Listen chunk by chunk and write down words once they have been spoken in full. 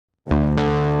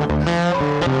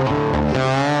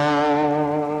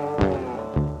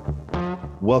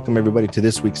welcome everybody to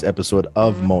this week's episode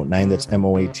of Moat 9. That's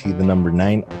M-O-A-T, the number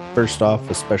 9. First off,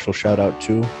 a special shout out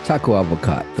to Taco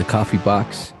Avocat, the coffee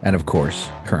box, and of course,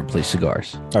 Current Place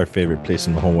Cigars. Our favorite place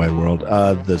in the whole wide world.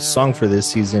 The song for this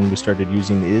season we started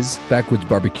using is Backwoods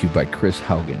Barbecue by Chris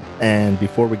Haugen. And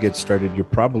before we get started, you're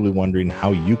probably wondering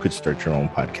how you could start your own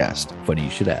podcast. Funny you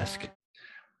should ask.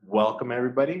 Welcome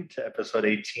everybody to episode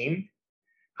 18.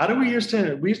 How do we used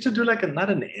to do like not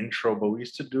an intro, but we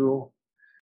used to do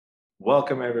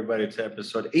welcome everybody to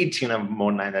episode 18 of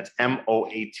Moat 9. That's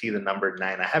M-O-A-T, the number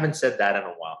 9. I haven't said that in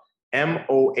a while.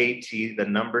 M-O-A-T, the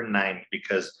number 9,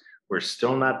 because we're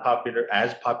still not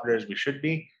as popular as we should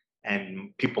be,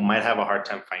 and people might have a hard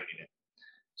time finding it.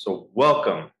 So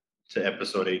welcome to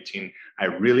episode 18. I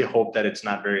really hope that it's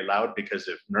not very loud, because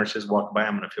if nurses walk by,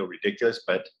 I'm going to feel ridiculous,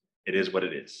 but it is what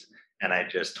it is. And I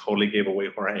just totally gave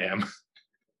away where I am.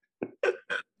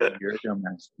 You're a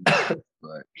dumbass.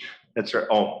 But That's right.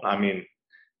 Oh, I mean,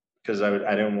 because I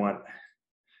didn't want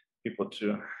people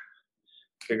to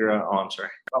figure out. Oh, I'm sorry.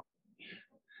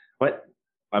 What?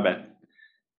 My bad.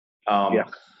 Yeah.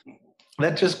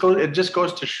 It just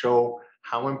goes to show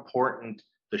how important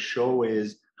the show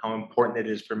is, how important it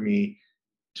is for me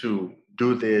to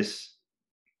do this,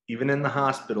 even in the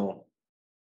hospital.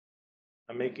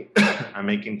 I'm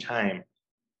making time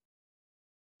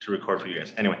to record for you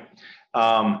guys. Anyway,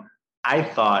 I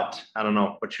thought, I don't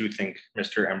know what you think,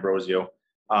 Mr. Ambrosio,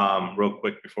 real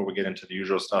quick before we get into the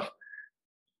usual stuff.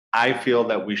 I feel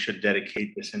that we should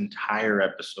dedicate this entire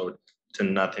episode to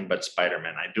nothing but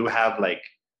Spider-Man. I do have like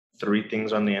 3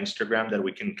 things on the Instagram that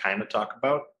we can kind of talk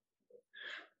about,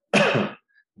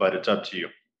 but it's up to you.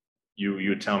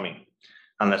 You tell me,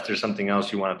 unless there's something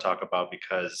else you want to talk about,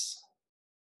 because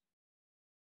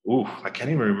I can't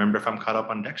even remember if I'm caught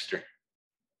up on Dexter.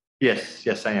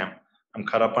 Yes, I am. I'm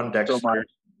caught up on Dexter. So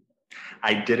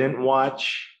I didn't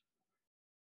watch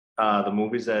the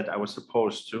movies that I was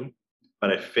supposed to,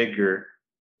 but I figure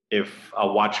if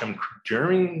I'll watch them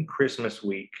during Christmas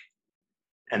week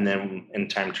and then in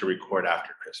time to record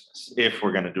after Christmas, if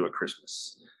we're going to do a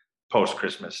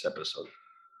post-Christmas episode.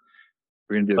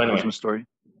 We're going to do a Christmas story?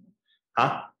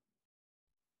 Huh?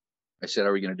 I said,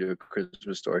 are we going to do a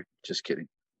Christmas story? Just kidding.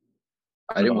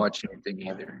 I didn't watch anything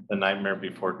either. The Nightmare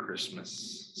Before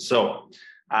Christmas. So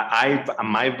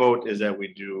my vote is that we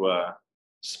do a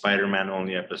Spider-Man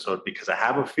only episode, because I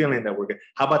have a feeling that we're going to.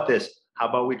 How about this? How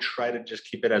about we try to just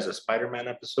keep it as a Spider-Man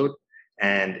episode?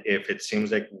 And if it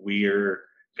seems like we're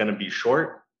going to be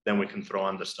short, then we can throw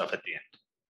on the stuff at the end.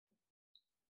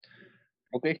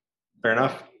 Okay. Fair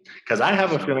enough? Because I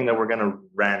have a feeling that we're going to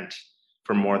rant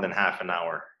for more than half an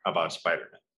hour about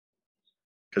Spider-Man,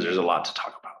 because there's a lot to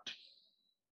talk about.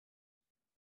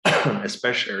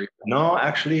 Especially, no,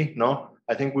 I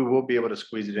think we will be able to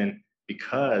squeeze it in,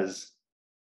 because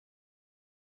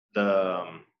the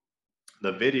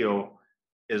video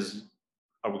is,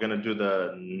 are we going to do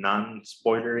the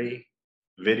non-spoilery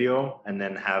video and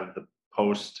then have the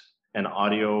post and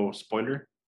audio spoiler?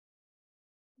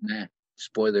 Nah,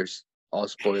 spoilers, all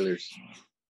spoilers.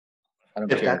 I don't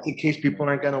care. If that's the case, people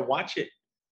aren't going to watch it.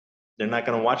 They're not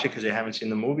going to watch it because they haven't seen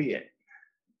the movie yet.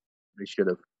 They should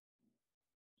have.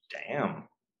 Damn,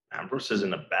 Ambrose is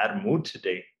in a bad mood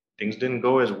today. Things didn't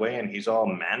go his way and he's all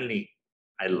manly.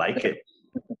 I like it.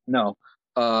 No,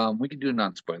 we can do a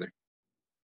non-spoiler.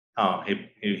 Oh,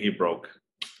 he broke.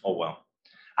 Oh, well.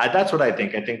 That's what I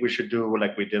think. I think we should do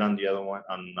like we did on the other one.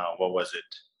 On what was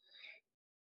it?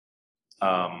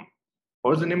 What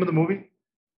was the name of the movie?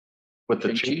 With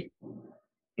the Chi?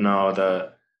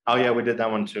 No, oh yeah, we did that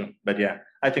one too. But yeah,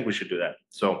 I think we should do that.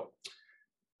 So,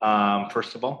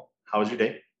 first of all, how was your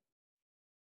day?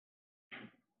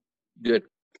 Good.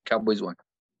 Cowboys won.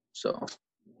 So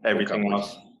everything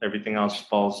else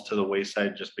falls to the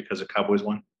wayside just because the Cowboys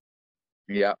won.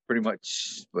 Yeah, pretty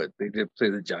much. But they did play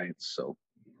the Giants, so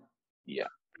yeah.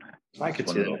 I could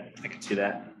see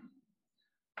that.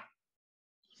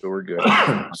 So we're good.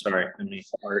 Sorry, let me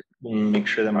make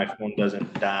sure that my phone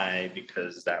doesn't die,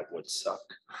 because that would suck.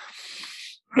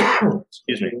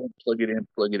 Excuse me. Plug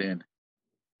it in.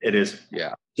 It is.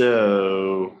 Yeah.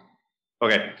 So,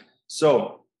 okay.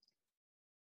 So,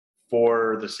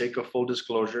 for the sake of full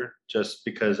disclosure, just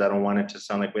because I don't want it to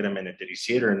sound like, wait a minute, did he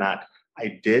see it or not?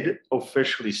 I did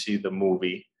officially see the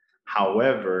movie.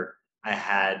 However, I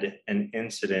had an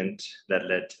incident that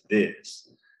led to this.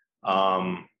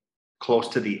 Close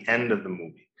to the end of the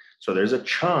movie. So there's a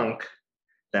chunk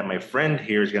that my friend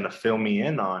here is going to fill me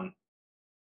in on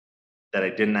that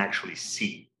I didn't actually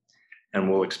see. And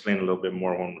we'll explain a little bit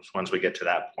more once we get to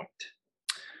that point.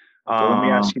 So let me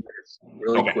ask you this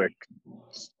really quick.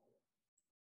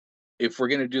 If we're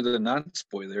going to do the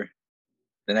non-spoiler,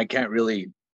 then I can't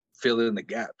really fill in the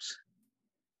gaps.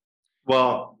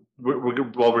 Well,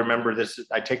 well, remember this.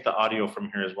 I take the audio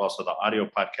from here as well, so the audio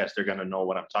podcast they're gonna know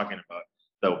what I'm talking about.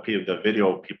 The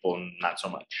video people not so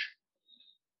much.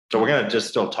 So we're gonna just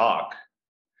still talk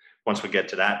once we get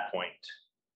to that point.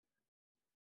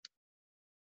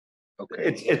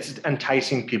 Okay. It's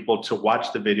enticing people to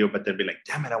watch the video, but they'll be like,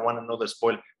 "Damn it, I want to know the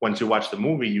spoiler." Once you watch the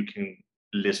movie, you can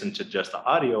listen to just the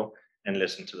audio and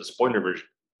listen to the spoiler version.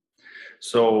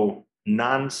 So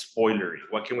non-spoilery.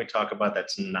 What can we talk about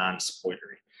that's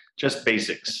non-spoilery? Just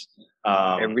basics.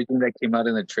 Everything that came out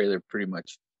in the trailer, pretty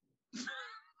much.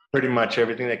 Pretty much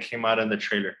everything that came out in the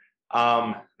trailer.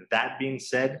 That being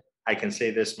said, I can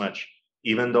say this much.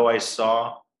 Even though I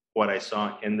saw what I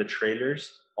saw in the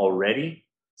trailers already,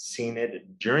 seen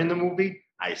it during the movie,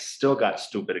 I still got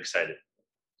stupid excited.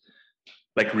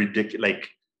 Like ridiculous,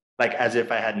 like as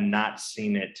if I had not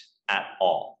seen it at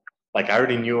all. Like I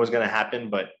already knew it was gonna happen,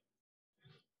 but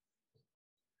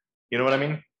you know what I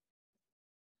mean?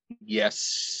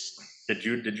 Yes. Did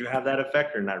you have that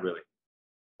effect or not really?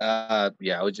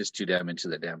 Yeah, I was just too damn into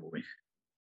the damn movie.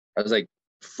 I was like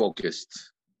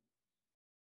focused.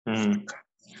 Mm-hmm.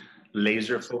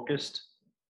 Laser focused.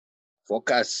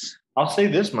 Focus. I'll say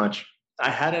this much: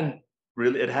 it hadn't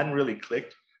really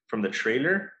clicked from the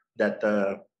trailer that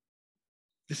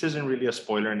this isn't really a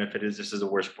spoiler, and if it is, this is the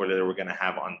worst spoiler that we're gonna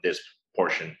have on this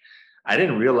portion. I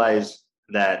didn't realize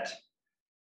that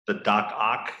the Doc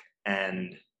Ock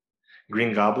and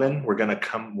Green Goblin were gonna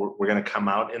come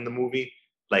out in the movie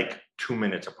like 2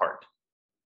 minutes apart.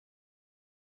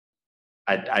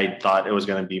 I thought it was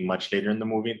gonna be much later in the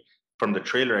movie. From the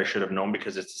trailer, I should have known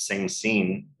because it's the same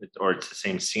scene or it's the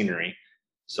same scenery.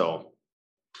 So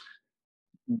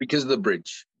because of the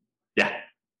bridge.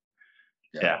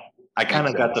 yeah. I kind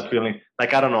of got the feeling,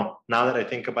 like, I don't know. Now that I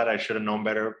think about it, I should have known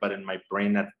better. But in my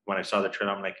brain, that when I saw the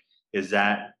trailer, I'm like,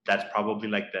 that's probably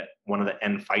like one of the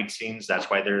end fight scenes. That's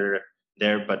why they're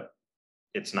there, but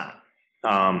it's not.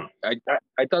 I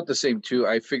thought the same too.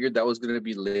 I figured that was going to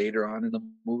be later on in the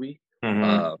movie,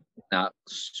 not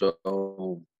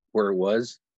so where it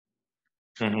was.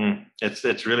 Mm-hmm.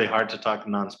 It's really hard to talk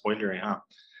non-spoilery, huh?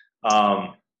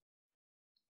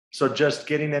 So just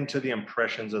getting into the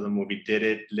impressions of the movie, did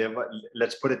it live?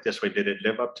 Let's put it this way: did it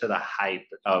live up to the hype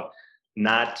of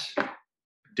not?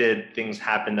 Did things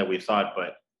happen that we thought,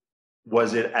 but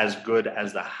was it as good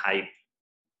as the hype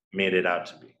made it out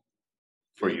to be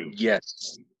for you?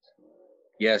 Yes.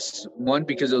 One,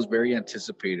 because it was very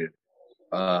anticipated.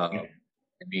 I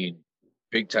mean,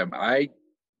 big time. I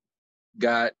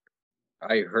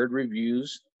heard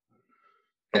reviews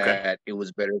that it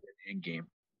was better than Endgame.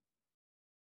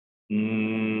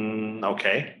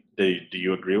 Okay. Do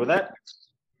you agree with that?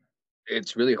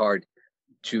 It's really hard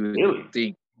to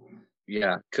think.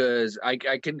 Yeah, because I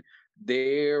can.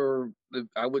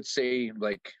 I would say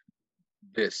like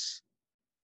this.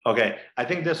 Okay, I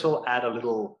think this will add a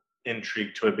little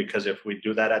intrigue to it because if we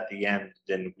do that at the end,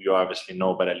 then we obviously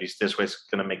know. But at least this way, it's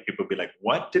gonna make people be like,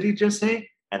 "What did he just say?"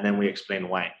 And then we explain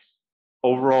why.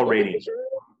 Overall rating.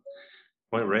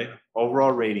 What rate?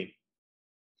 Overall rating.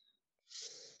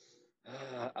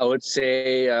 I would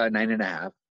say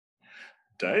 9.5.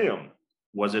 Damn.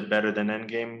 Was it better than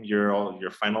Endgame?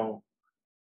 Your final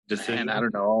decision? And I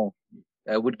don't know.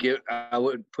 I would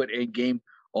put Endgame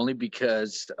only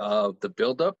because of the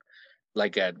buildup.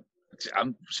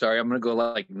 I'm sorry, I'm gonna go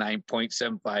like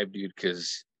 9.75, dude,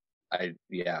 because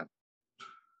yeah.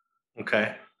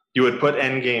 Okay. You would put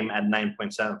Endgame at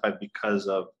 9.75 because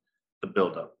of the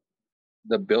buildup.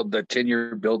 The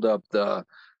 10-year buildup, the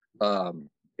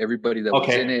everybody that was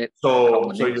in it.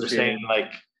 So you're saying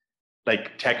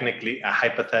like technically,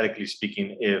 hypothetically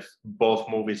speaking, if both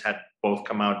movies had both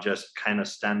come out just kind of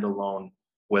standalone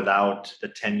without the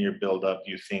 10-year buildup,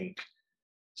 you think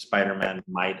Spider-Man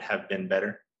might have been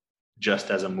better just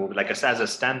as a movie, like as a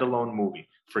standalone movie?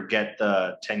 Forget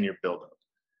the 10-year buildup.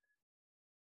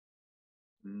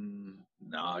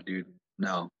 No, dude,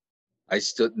 no. I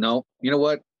still no. You know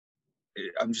what?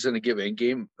 I'm just gonna give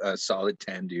Endgame a solid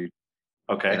 10, dude.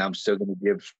 Okay. And I'm still gonna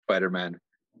give Spider-Man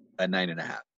a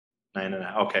 9.5.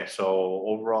 9.5. Okay, so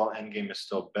overall, Endgame is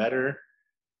still better,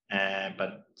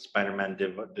 but Spider-Man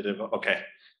did okay.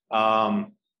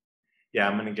 Yeah,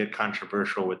 I'm gonna get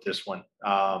controversial with this one.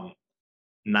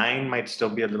 9 might still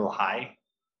be a little high,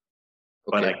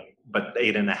 but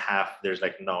 8.5. There's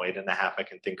like no 8.5. I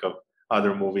can think of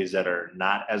other movies that are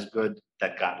not as good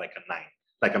that got like a 9.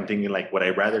 Like I'm thinking, like, would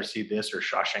I rather see this or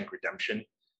Shawshank Redemption?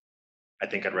 I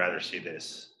think I'd rather see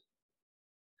this.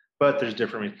 But there's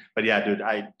different reasons. But yeah, dude,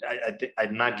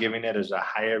 I'm not giving it as a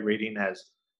higher rating as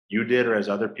you did or as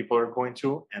other people are going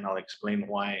to, and I'll explain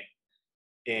why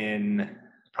in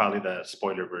probably the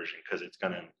spoiler version because it's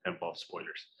going to involve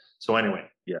spoilers. So anyway,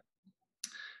 Yeah.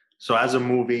 So as a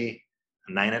movie,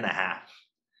 9.5.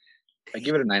 I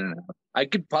give it a 9.5. I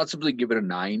could possibly give it a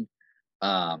 9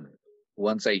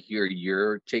 once I hear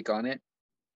your take on it.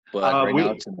 But right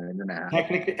now it's a 9.5.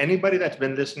 Technically, anybody that's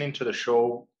been listening to the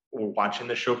show or watching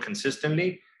the show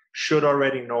consistently should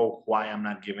already know why I'm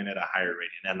not giving it a higher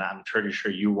rating. And I'm pretty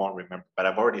sure you won't remember, but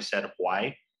I've already said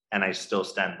why, and I still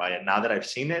stand by it. Now that I've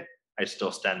seen it, I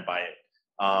still stand by it.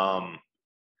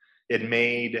 It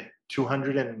made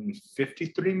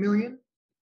 253 million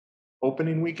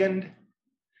opening weekend,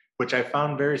 which I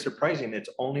found very surprising. It's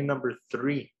only number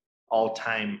 3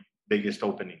 all-time biggest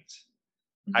openings.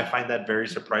 I find that very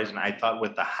surprising. I thought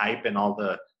with the hype and all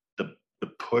the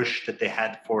push that they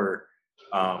had for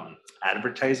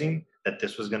advertising, that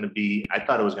this was going to be, I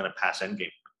thought it was going to pass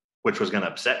Endgame, which was going to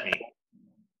upset me.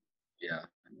 Yeah.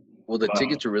 Well, the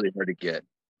tickets are really hard to get,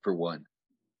 for one.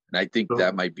 And I think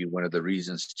that might be one of the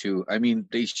reasons, too. I mean,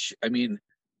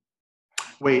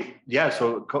 wait, yeah,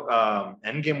 so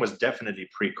Endgame was definitely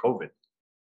pre-COVID.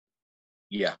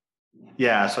 Yeah.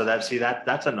 Yeah, so that's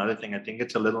another thing. I think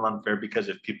it's a little unfair because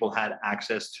if people had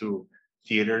access to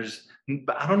theaters,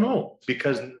 but I don't know,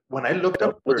 because when I looked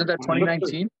up, wasn't that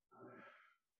 2019?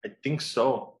 I think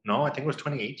so. No, I think it was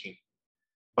 2018.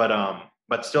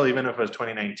 But still, even if it was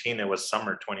 2019, it was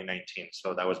summer 2019,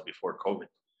 so that was before COVID.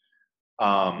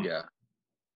 Yeah.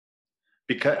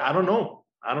 Because I don't know.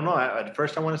 At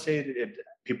first, I want to say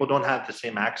people don't have the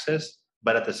same access,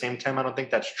 but at the same time, I don't think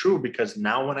that's true because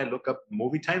now when I look up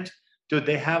movie times, dude,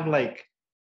 they have like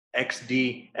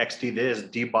XD this,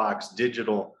 D-Box,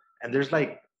 digital, and there's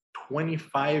like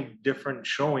 25 different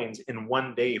showings in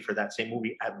one day for that same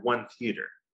movie at one theater.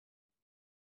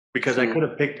 Because I could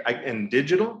have picked, in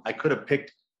digital, I could have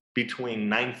picked between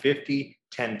 9:50,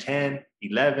 10:10,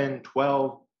 11,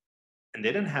 12, and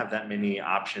they didn't have that many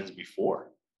options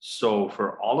before. So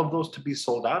for all of those to be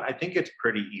sold out, I think it's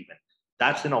pretty even.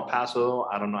 That's in El Paso.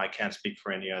 I don't know. I can't speak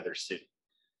for any other city.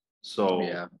 So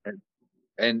yeah,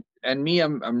 and me,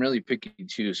 I'm really picky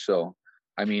too. So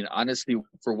I mean, honestly,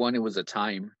 for one, it was a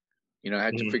time. I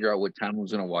had to figure out what time I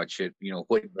was going to watch it.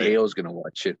 What day I was going to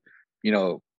watch it.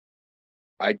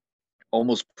 I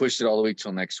almost pushed it all the way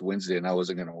till next Wednesday, and I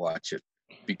wasn't going to watch it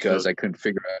because I couldn't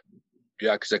figure out.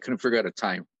 Yeah, because I couldn't figure out a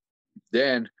time.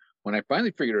 Then when I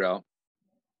finally figured it out,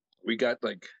 we got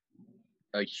like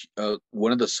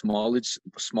one of the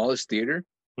smallest theater,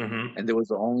 and there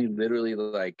was only literally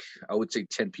like I would say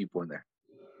 10 people in there.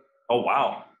 Oh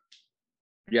wow!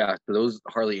 Yeah, so there was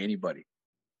hardly anybody.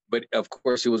 But of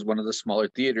course, it was one of the smaller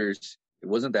theaters. It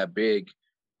wasn't that big,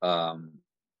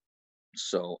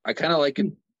 so I kind of like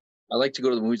it. I like to go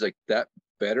to the movies like that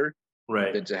better,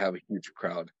 than to have a huge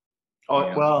crowd.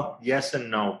 Oh, well, yes and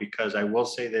no, because I will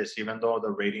say this, even though the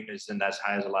rating isn't as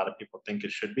high as a lot of people think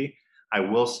it should be, I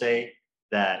will say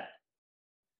that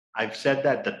I've said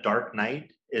that The Dark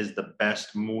Knight is the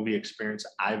best movie experience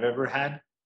I've ever had.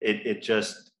 It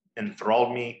just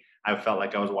enthralled me. I felt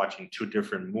like I was watching 2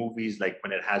 different movies, like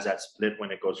when it has that split,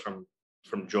 when it goes from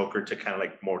Joker to kind of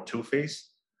like more Two-Face.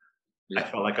 I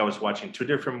felt like I was watching 2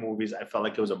 different movies. I felt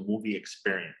like it was a movie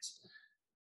experience.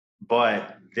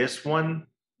 But this one,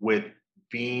 with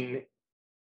being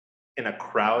in a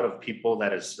crowd of people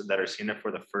that are seeing it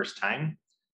for the first time,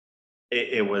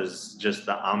 it was just,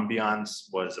 the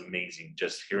ambiance was amazing.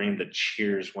 Just hearing the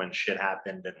cheers when shit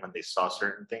happened and when they saw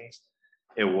certain things,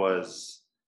 it was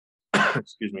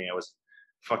excuse me, it was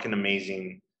fucking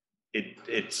amazing.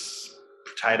 It's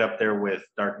tied up there with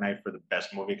Dark Knight for the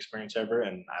best movie experience ever,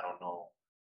 and I don't know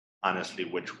honestly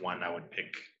which one I would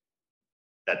pick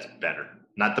that's better.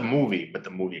 Not the movie, but the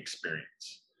movie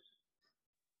experience.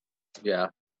 Yeah.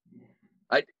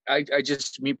 I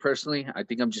just, me personally, I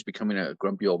think I'm just becoming a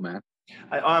grumpy old man.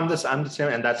 I'm the same,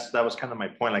 and that was kind of my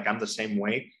point. Like, I'm the same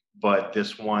way, but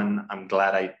this one, I'm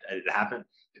glad it happened.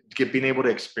 Being able to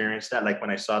experience that, like when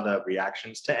I saw the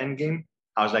reactions to Endgame,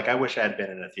 I was like, I wish I had been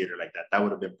in a theater like that. That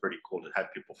would have been pretty cool to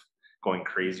have people going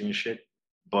crazy and shit.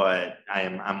 But I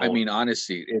mean,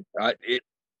 honestly,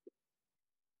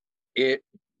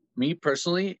 me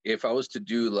personally, if I was to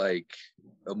do like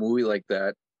a movie like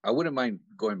that, I wouldn't mind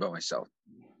going by myself.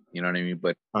 You know what I mean?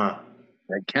 But I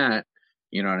can't,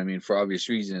 you know what I mean? For obvious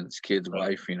reasons, kids,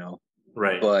 wife,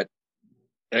 Right. But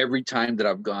every time that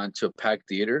I've gone to a packed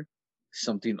theater,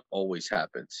 something always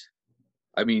happens.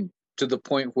 I mean, to the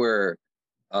point where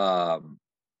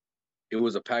it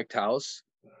was a packed house.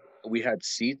 We had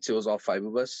seats. It was all 5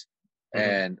 of us.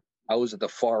 And I was at the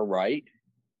far right.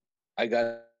 I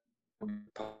got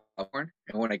popcorn,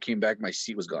 and when I came back, my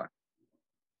seat was gone.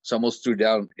 So I almost threw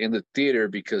down in the theater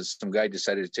because some guy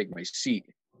decided to take my seat.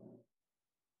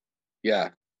 Yeah,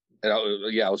 and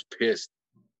I was pissed.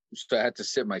 So I had to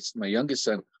sit my youngest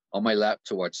son on my lap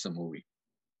to watch the movie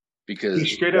because He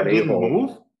straight up didn't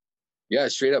move. Yeah,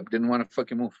 straight up didn't want to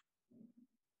fucking move.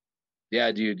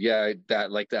 Yeah, dude. Yeah,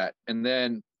 that. And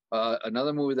then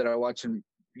another movie that I watch, and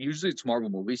usually it's Marvel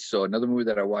movies. So another movie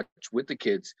that I watch with the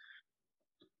kids,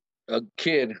 a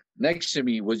kid next to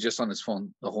me was just on his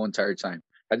phone the whole entire time.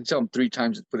 I had to tell him 3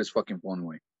 times to put his fucking phone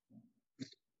away.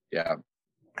 Yeah.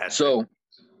 So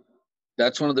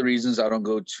that's one of the reasons I don't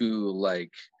go to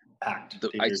like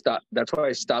that's why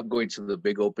I stopped going to the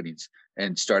big openings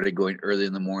and started going early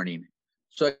in the morning.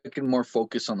 So I can more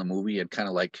focus on the movie and kind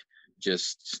of like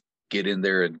just get in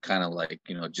there and kind of like,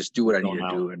 just do what I need to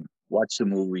do and watch the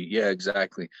movie. Yeah,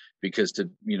 exactly. Because to,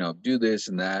 do this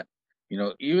and that,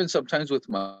 even sometimes with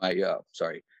my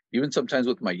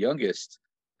youngest,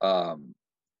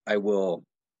 I will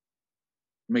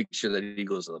make sure that he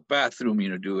goes to the bathroom,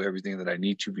 do everything that I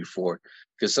need to before,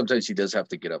 because sometimes he does have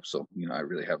to get up. So, I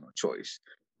really have no choice,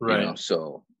 right?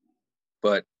 So,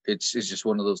 but it's just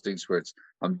one of those things where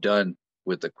I'm done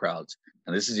with the crowds.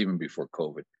 And this is even before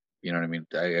COVID. You know what I mean?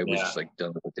 I was just like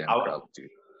done with the damn crowd, dude.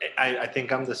 I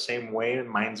think I'm the same way.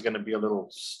 Mine's going to be a little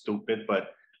stupid,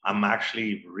 but I'm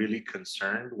actually really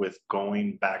concerned with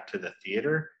going back to the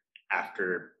theater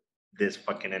after this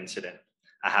fucking incident.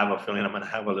 I have a feeling I'm going to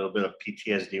have a little bit of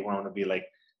PTSD where I'm going to be like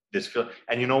this feel.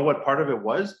 And you know what part of it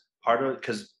was? Part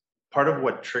of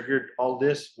what triggered all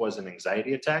this was an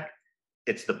anxiety attack.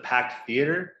 It's the packed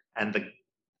theater and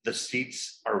the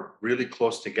seats are really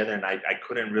close together and I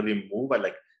couldn't really move.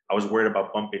 I was worried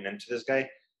about bumping into this guy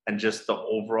and just the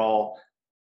overall.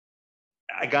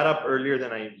 I got up earlier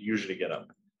than I usually get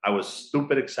up. I was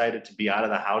stupid excited to be out of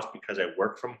the house because I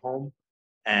work from home,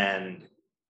 and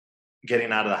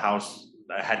getting out of the house,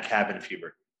 I had cabin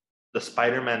fever. The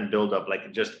Spider-Man buildup,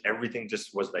 just everything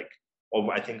just was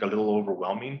I think a little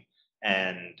overwhelming,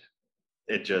 and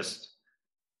it just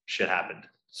shit happened.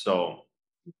 So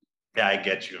yeah, I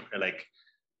get you.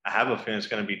 I have a feeling it's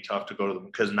going to be tough to go to them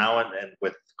because now and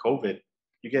with COVID,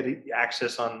 you get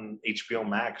access on HBO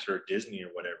Max or Disney or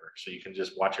whatever, so you can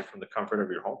just watch it from the comfort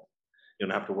of your home. You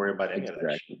don't have to worry about any of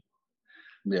that shit.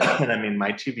 Yeah, and I mean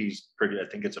my TV's pretty. I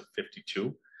think it's a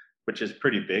 52, which is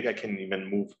pretty big. I can even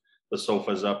move the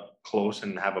sofas up close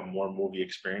and have a more movie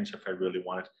experience if I really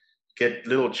wanted. Get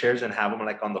little chairs and have them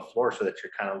on the floor so that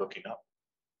you're kind of looking up.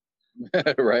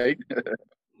 Right.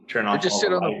 Turn off. Or just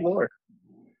sit on the floor.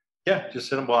 Yeah, just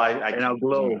sit. Well, I can't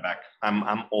use my back.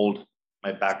 I'm old.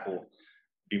 My back will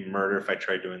be murder if I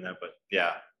try doing that. But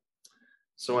yeah.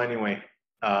 So anyway,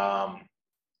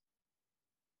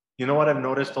 you know what I've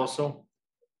noticed also?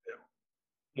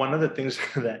 One of the things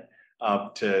that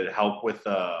to help with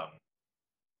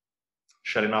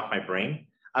shutting off my brain,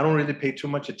 I don't really pay too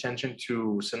much attention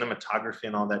to cinematography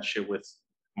and all that shit with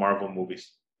Marvel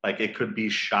movies. It could be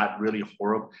shot really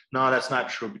horrible. No, that's not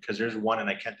true because there's one, and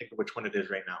I can't think of which one it is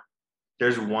right now.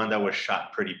 There's one that was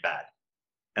shot pretty bad.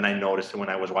 And I noticed it when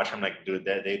I was watching. I'm like, dude,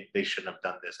 they shouldn't have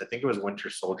done this. I think it was Winter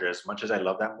Soldier. As much as I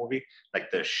love that movie,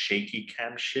 the shaky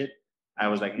cam shit, I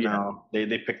was like, no,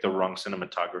 they picked the wrong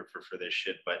cinematographer for this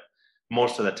shit. But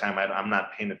most of the time, I'm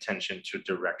not paying attention to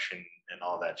direction and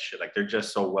all that shit. They're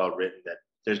just so well written that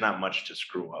there's not much to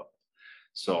screw up.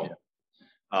 So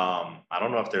I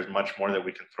don't know if there's much more that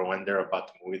we can throw in there about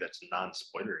the movie that's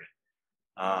non-spoilery.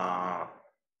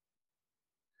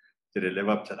 Did it live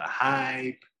up to the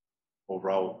hype?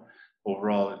 Overall,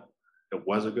 it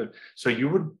was a good. So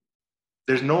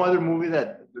there's no other movie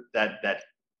that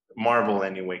Marvel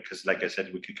anyway, because like I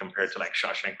said, we could compare it to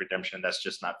Shawshank Redemption. That's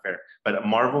just not fair. But a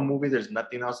Marvel movie, there's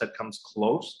nothing else that comes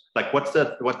close. What's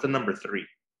the number 3?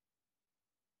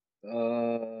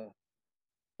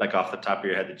 Off the top of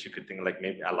your head that you could think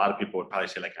maybe a lot of people would probably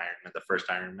say Iron Man, the first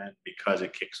Iron Man, because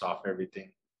it kicks off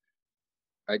everything.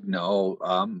 I know.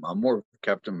 I'm more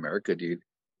Captain America, dude.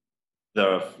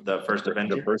 The first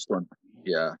Avenger? The first one.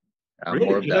 Yeah. Really?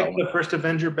 More of you the first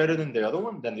Avenger better than the other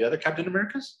one? Than the other Captain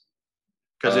Americas?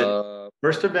 Because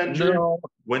first Avenger,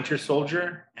 Winter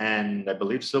Soldier, and I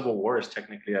believe Civil War is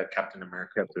technically a Captain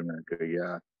America. Captain America,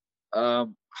 yeah.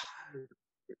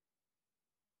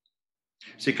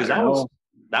 See, because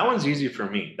that one's easy for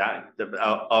me.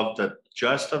 Of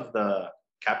the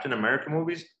Captain America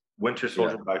movies, Winter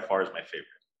Soldier by far is my favorite.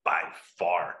 By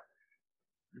far.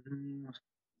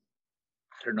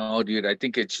 I don't know, dude. I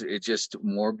think it's just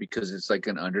more because it's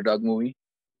an underdog movie.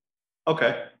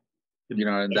 Okay.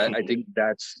 And I think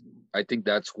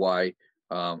that's why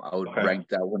I would rank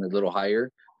that one a little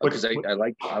higher. Because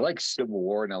I like Civil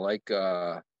War and I like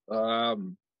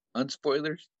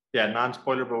unspoilers. Yeah,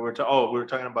 non-spoiler, but we were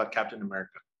talking about Captain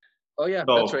America. Oh yeah,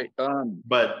 that's right.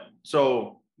 But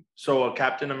so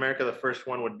Captain America, the first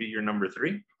one would be your number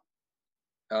 3.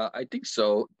 I think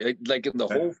so. Like in the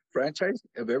Okay. whole franchise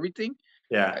of everything.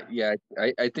 Yeah. Yeah,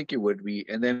 I think it would be,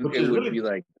 and then Which it is would really be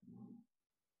like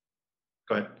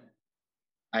go ahead.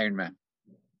 Iron Man,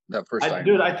 that first Iron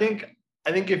Dude, Man.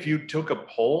 I think if you took a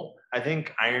poll, I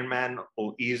think Iron Man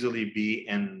will easily be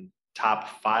in top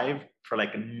 5 for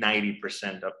like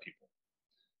 90% of people.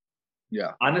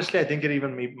 Yeah. Honestly, I think it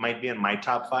even might be in my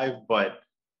top 5, but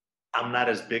I'm not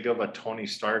as big of a Tony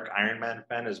Stark Iron Man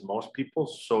fan as most people,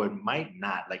 so it might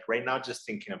not. Like right now, just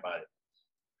thinking about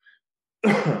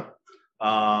it.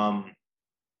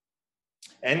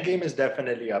 Endgame is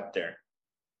definitely up there.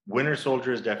 Winter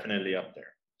Soldier is definitely up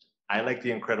there. I like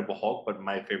the Incredible Hulk, but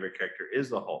my favorite character is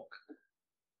the Hulk.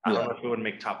 I don't know if it would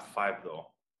make top 5 though.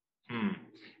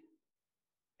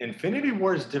 Infinity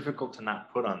War is difficult to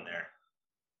not put on there,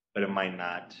 but it might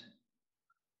not.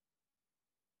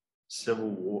 Civil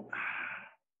War.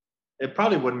 It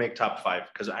probably would make top 5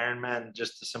 because Iron Man,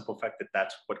 just the simple fact that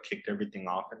that's what kicked everything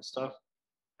off and stuff.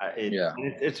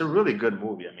 It's a really good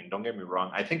movie. I mean, don't get me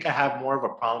wrong. I think I have more of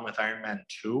a problem with Iron Man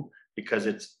 2 because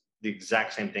it's the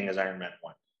exact same thing as Iron Man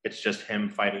 1. It's just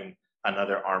him fighting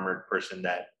another armored person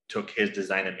that took his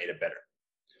design and made it better.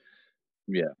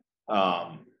 Yeah.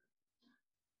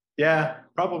 Yeah,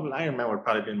 probably Iron Man would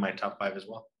probably be in my top 5 as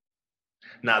well.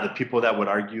 Now, the people that would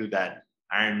argue that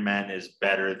Iron Man is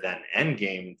better than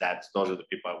Endgame, those are the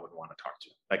people I would want to talk to.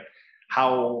 Like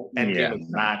how Endgame is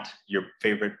not your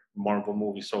favorite Marvel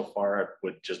movie so far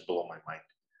would just blow my mind.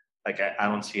 Like I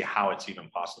don't see how it's even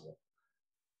possible.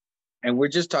 And we're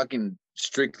just talking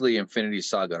strictly Infinity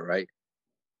Saga, right?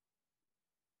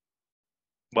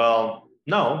 Well,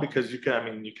 no, because you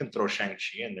can throw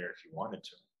Shang-Chi in there if you wanted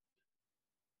to.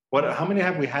 How many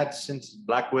have we had since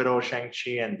Black Widow,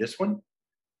 Shang-Chi, and this one?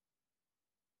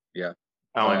 Yeah.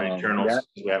 Oh, and Eternals.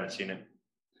 Yeah. We haven't seen it.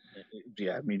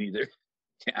 Yeah, me neither.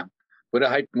 Yeah. What a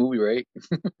hype movie, right?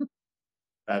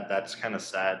 That's kind of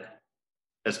sad.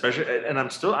 Especially, and I'm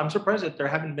surprised that there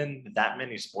haven't been that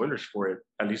many spoilers for it,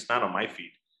 at least not on my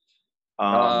feed.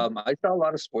 I saw a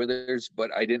lot of spoilers, but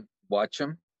I didn't watch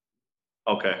them.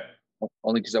 Okay.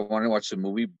 Only because I wanted to watch the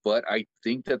movie, but I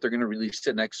think that they're going to release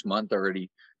it next month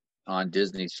already on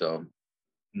Disney. So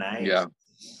nice. Yeah.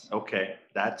 Okay,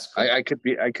 that's cool. I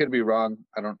could be wrong.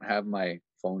 I don't have my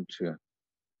phone to.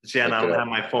 See, and I don't have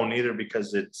my phone either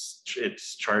because it's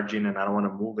charging, and I don't want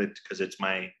to move it because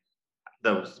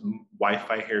the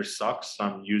Wi-Fi here sucks. So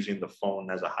I'm using the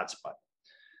phone as a hotspot.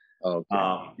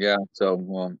 Okay. Yeah.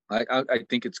 So, I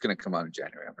think it's going to come out in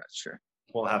January. I'm not sure.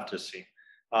 We'll have to see.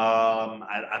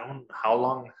 I don't. How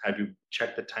long have you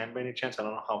checked the time by any chance? I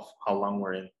don't know how long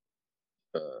we're in.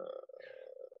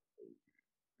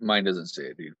 Mine doesn't say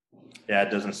it, dude. Yeah, it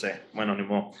doesn't say. Mine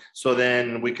anymore. So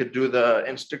then we could do the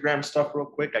Instagram stuff real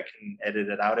quick. I can edit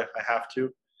it out if I have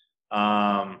to.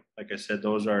 Like I said,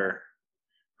 those are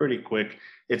pretty quick.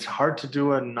 It's hard to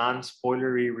do a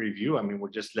non-spoilery review. I mean,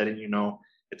 we're just letting you know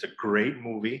it's a great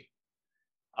movie.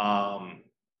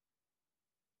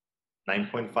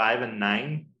 9.5 and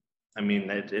 9. I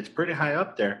mean, it's pretty high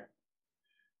up there.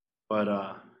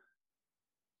 But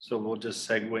so we'll just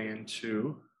segue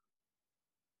into,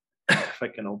 if I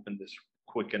can open this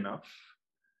quick enough.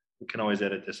 We can always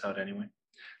edit this out anyway.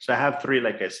 So I have 3,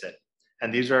 like I said,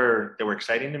 and they were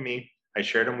exciting to me. I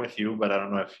shared them with you, but I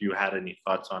don't know if you had any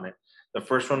thoughts on it. The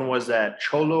first one was that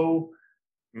Cholo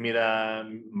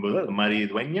Maridueña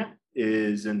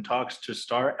is in talks to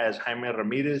star as Jaime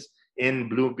Ramirez in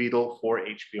Blue Beetle for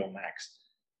HBO Max.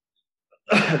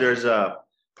 There's a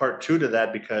part 2 to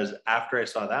that because after I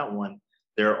saw that one,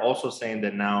 they're also saying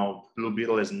that now Blue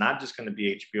Beetle is not just going to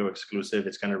be HBO exclusive,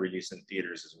 it's going to release in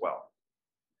theaters as well.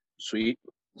 Sweet.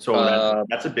 So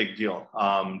that's a big deal.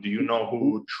 Do you know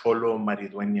who Cholo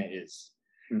Maridueña is?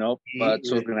 Nope, but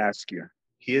so I'm going to ask you.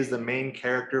 He is the main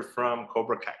character from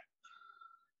Cobra Kai.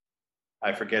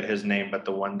 I forget his name, but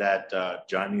the one that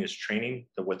Johnny is training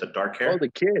with the dark hair. Oh, the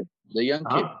kid, the young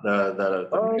kid, the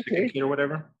Mexican kid or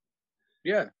whatever.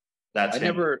 Yeah, that's I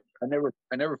never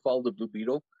followed the Blue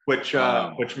Beetle, which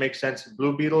makes sense.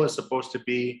 Blue Beetle is supposed to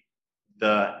be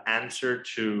the answer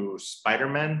to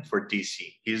Spider-Man for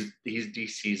DC. He's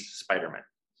DC's Spider-Man.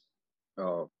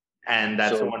 Oh, and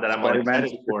that's the one that I'm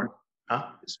excited for.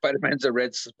 Huh? Spider-Man's a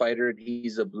red spider and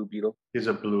he's a Blue Beetle. He's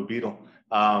a Blue Beetle.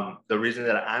 The reason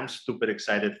that I'm stupid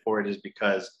excited for it is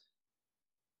because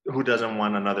who doesn't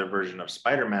want another version of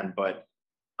Spider-Man? But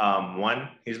 1,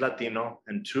 he's Latino,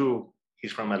 and 2,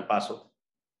 he's from El Paso.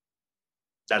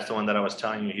 That's the one that I was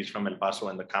telling you. He's from El Paso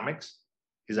in the comics.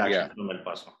 He's actually from El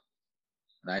Paso.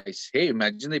 Nice. Hey,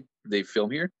 imagine they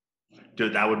film here.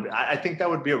 Dude, I think that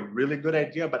would be a really good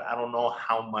idea, but I don't know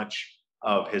how much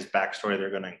of his backstory they're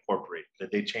going to incorporate.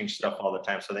 That they change stuff all the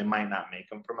time, so they might not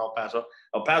make him from El Paso.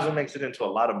 El Paso makes it into a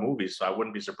lot of movies, so I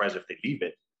wouldn't be surprised if they leave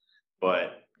it.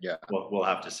 But yeah, we'll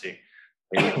have to see.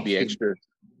 Maybe it could be extras.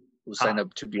 We'll sign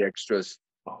up to be extras.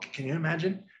 Can you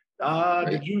imagine?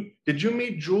 Did you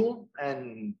meet Jewel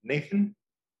and Nathan?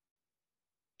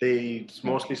 They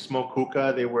mostly smoke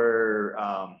hookah. They were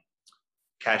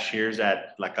cashiers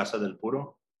at La Casa del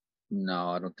Puro. No,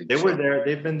 I don't think they were there.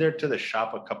 They've been there to the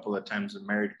shop a couple of times. A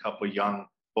married couple, young.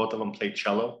 Both of them played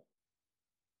cello.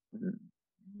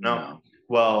 No.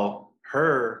 Well,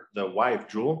 the wife,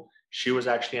 Jewel, she was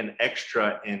actually an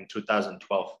extra in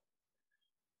 2012.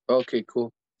 Okay,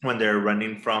 cool. When they're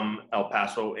running from El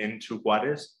Paso into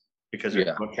Juarez, because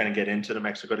they're trying to get into New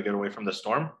Mexico to get away from the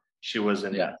storm. She was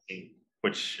in that scene,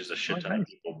 which is a shit ton of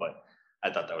people, but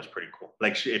I thought that was pretty cool.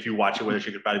 Like, if you watch it with her,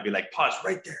 she could probably be like, pause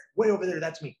right there, way over there,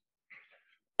 that's me.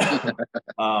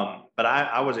 But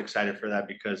I was excited for that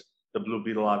because the Blue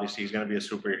Beetle, obviously, he's going to be a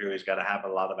superhero. He's got to have a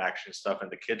lot of action stuff,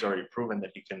 and the kid's already proven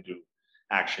that he can do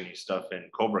action-y stuff in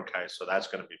Cobra Kai, so that's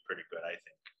going to be pretty good, I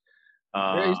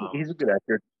think. He's a good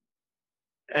actor.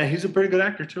 And he's a pretty good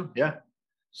actor, too, yeah.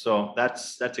 So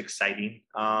that's exciting.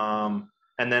 And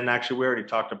then actually, we already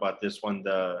talked about this one,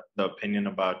 the opinion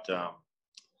about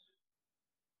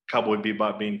Cowboy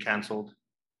Bebop being canceled.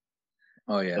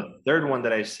 Oh, yeah. The third one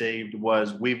that I saved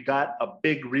was we've got a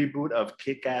big reboot of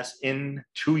Kick-Ass in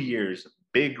 2 years.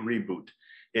 Big reboot.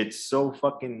 It's so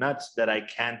fucking nuts that I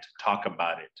can't talk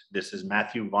about it. This is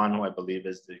Matthew Vaughn, who I believe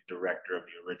is the director of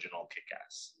the original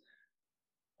Kick-Ass.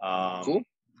 Cool.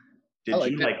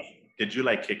 Did you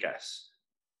like Kick-Ass?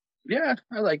 Yeah,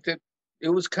 I liked it. It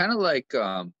was kind of like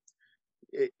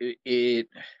it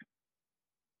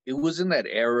was in that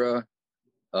era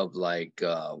of like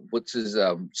what's his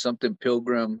something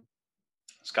Pilgrim,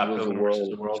 Scott Pilgrim versus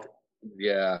the World.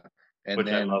 Yeah, and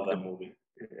then I love that movie.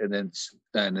 And then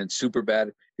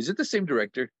Superbad. Is it the same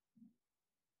director?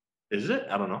 Is it?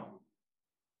 I don't know.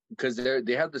 Because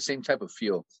they have the same type of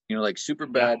feel, like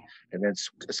Superbad, and then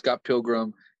Scott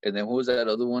Pilgrim, and then what was that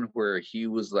other one where he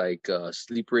was like a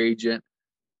sleeper agent?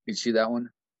 You see that one?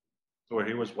 Where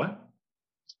he was what?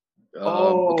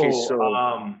 Okay,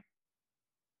 so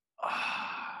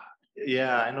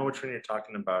yeah, I know which one you're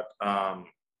talking about.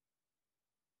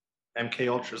 MK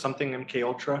Ultra, something MK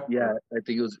Ultra. Yeah, I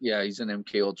think it was. Yeah, he's an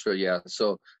MK Ultra. Yeah,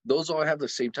 so those all have the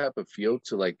same type of feel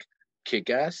to like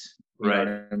Kick-Ass. Right.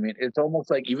 Know what I mean, it's almost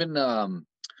like even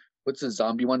what's the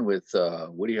zombie one with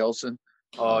Woody Harrelson?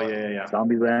 Oh yeah.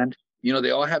 Zombieland. They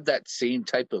all have that same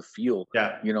type of feel.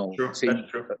 Yeah. True. That's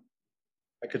true.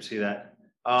 I could see that.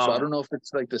 So I don't know if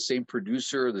it's like the same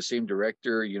producer or the same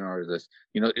director, or this,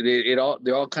 they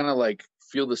all kind of like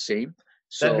feel the same.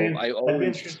 So I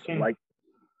always like.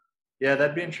 Yeah,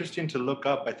 that'd be interesting to look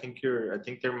up. I think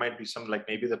there might be some, like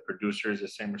maybe the producer is the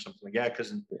same or something. Yeah,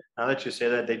 because now that you say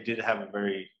that, they did have a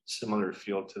very similar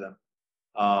feel to them.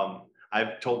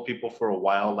 I've told people for a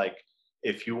while, like,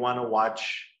 if you want to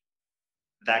watch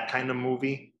that kind of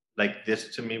movie, like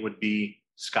this to me would be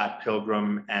Scott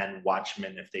Pilgrim and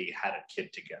Watchmen if they had a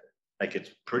kid together. Like, it's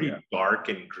pretty dark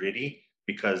and gritty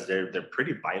because they're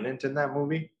pretty violent in that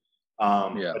movie.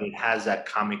 But it has that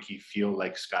comic-y feel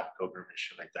like Scott Pilgrim and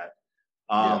shit like that.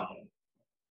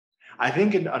 I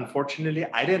think, unfortunately,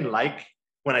 I didn't like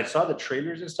when I saw the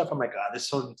trailers and stuff. I'm like,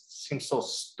 this seems so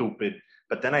stupid.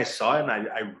 But then I saw it and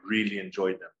I really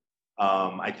enjoyed them.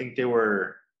 I think they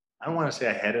were, I don't want to say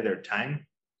ahead of their time,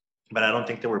 but I don't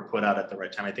think they were put out at the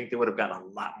right time. I think they would have gotten a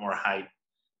lot more hype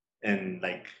in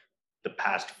like the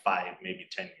past 5, maybe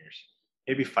 10 years,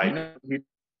 maybe 5.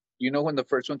 You know when the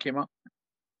first one came out?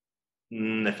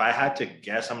 If I had to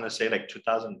guess, I'm going to say like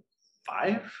 2005.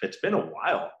 It's been a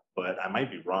while, but I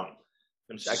might be wrong.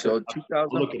 I'll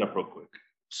look it up real quick.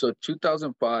 So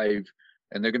 2005,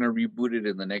 and they're going to reboot it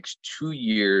in the next 2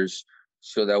 years.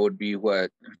 So that would be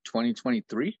what,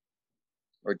 2023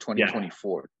 or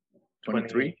 2024?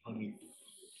 23?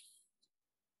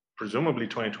 Presumably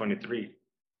 2023.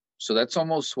 So that's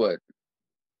almost what?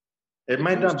 It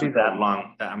might not be that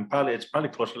long. It's probably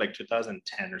closer to like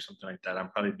 2010 or something like that. I'm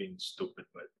probably being stupid,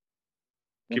 but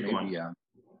keep going. Yeah.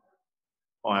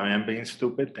 Oh, I am being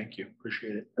stupid. Thank you.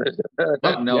 Appreciate it.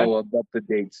 About the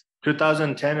dates.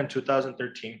 2010 and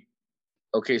 2013.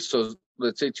 Okay, so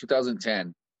let's say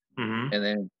 2010. Mm-hmm. And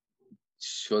then,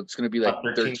 so it's going to be like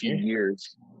 13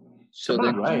 years. So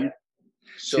then, right.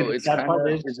 So it's kind of,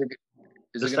 is it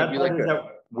going to be like that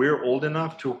we're old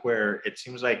enough to where it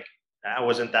seems like that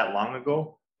wasn't that long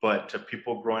ago. But to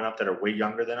people growing up that are way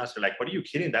younger than us, they're like, "What are you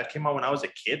kidding? That came out when I was a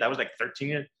kid. That was like 13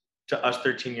 years." To us,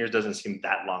 13 years doesn't seem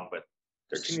that long, but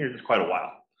 13 years is quite a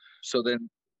while. So then,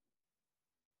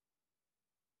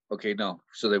 okay, no,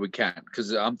 so then we can't,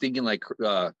 because I'm thinking like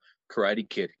Karate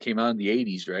Kid came out in the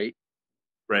 '80s, right?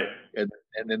 Right. And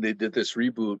then they did this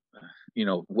reboot.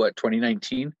 What,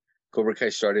 2019? Cobra Kai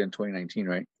started in 2019,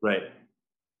 right? Right.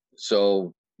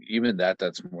 So even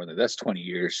that's more than that's 20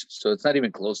 years. So it's not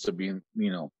even close to being,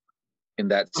 in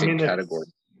that same category.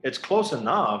 It's close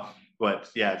enough, but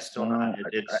yeah, it's still not.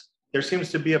 There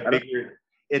seems to be a bigger.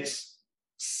 It's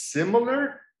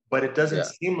similar, but it doesn't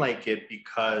seem like it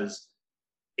because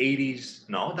 80s.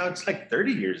 No, that's like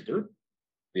 30 years, dude.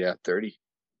 Yeah, 30.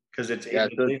 Because it's so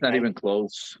it's not even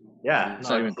close. Yeah, it's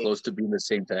not even close to being the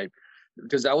same type.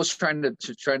 Because I was trying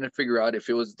to figure out if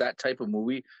it was that type of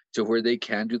movie to where they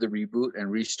can do the reboot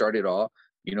and restart it all,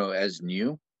 as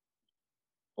new,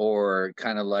 or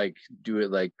kind of like do it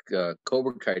like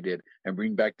Cobra Kai did and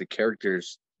bring back the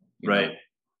characters. Right.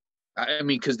 I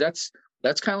mean, because that's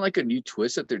kind of like a new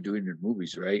twist that they're doing in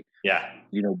movies, right? Yeah.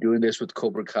 Doing this with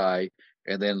Cobra Kai,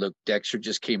 and then look, Dexter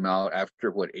just came out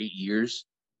after 8 years,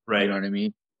 right? You know what I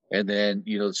mean? And then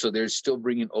so they're still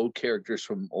bringing old characters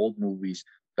from old movies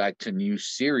back to new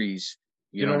series.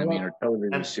 You know what I mean? Or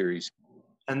television series.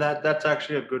 And that's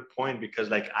actually a good point, because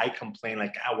like I complain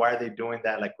like, why are they doing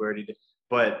that? Like we already did.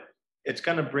 But it's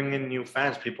gonna bring in new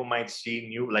fans. People might see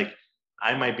new, like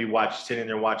I might be sitting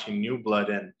there watching New Blood,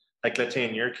 and like let's say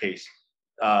in your case,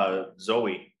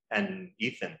 Zoe and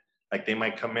Ethan, like they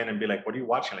might come in and be like, what are you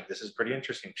watching? Like, this is pretty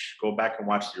interesting. Go back and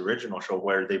watch the original show,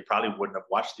 where they probably wouldn't have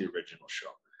watched the original show.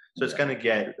 So it's gonna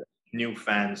get new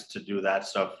fans to do that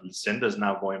stuff. Cinda's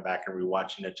now going back and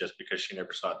rewatching it just because she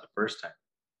never saw it the first time.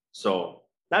 So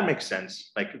that makes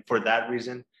sense. Like for that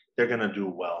reason, they're gonna do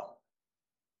well.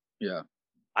 Yeah.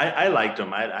 I liked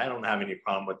them. I don't have any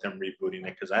problem with them rebooting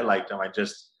it, because I liked them.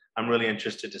 I'm really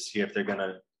interested to see if they're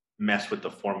gonna mess with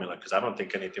the formula, because I don't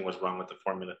think anything was wrong with the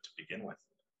formula to begin with.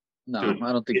 No, dude,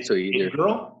 I don't think so either.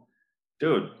 Girl,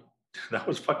 dude, that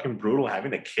was fucking brutal.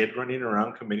 Having a kid running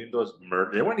around committing those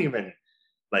murders. They weren't even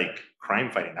like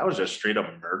crime fighting. That was just straight up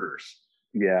murders.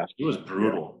 Yeah. It was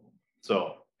brutal. Yeah.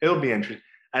 So it'll be interesting.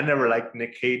 I never liked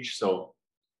Nick Cage, so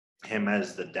him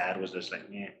as the dad was just like,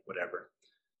 whatever.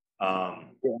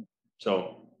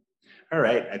 So, all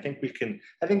right. I think we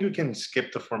can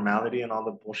skip the formality and all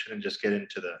the bullshit and just get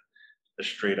into the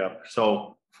straight up.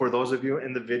 So for those of you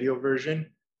in the video version,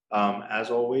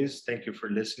 as always, thank you for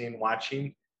listening,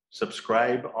 watching,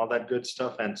 subscribe, all that good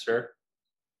stuff. And sir.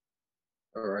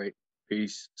 All right.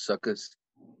 Peace, suckers.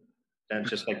 And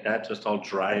just like that, just all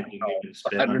dry. Didn't even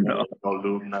spit on it, no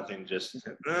lube, nothing. Just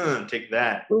take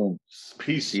that. Boom.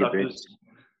 Peace, suckers.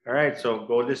 All right, so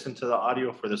go listen to the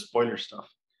audio for the spoiler stuff.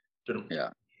 Yeah.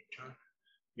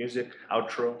 Music,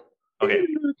 outro. Okay.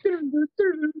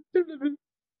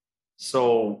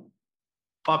 So,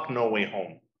 fuck No Way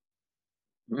Home.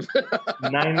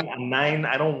 9.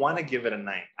 I don't want to give it a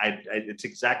 9. It's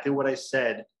exactly what I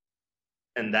said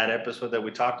in that episode that we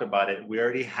talked about it. We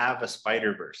already have a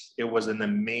Spider-Verse. It was an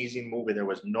amazing movie. There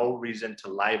was no reason to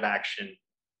live action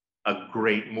a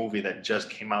great movie that just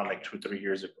came out like 2-3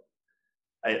 years ago.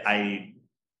 I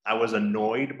was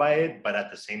annoyed by it, but at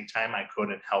the same time, I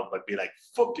couldn't help but be like,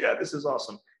 fuck yeah, this is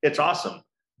awesome. It's awesome,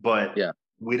 but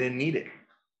we didn't need it.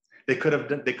 They could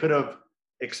have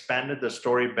expanded the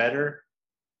story better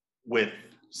with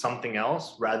something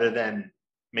else rather than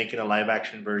making a live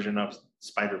action version of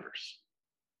Spider-Verse.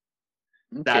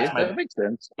 Okay, that makes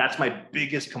sense. That's my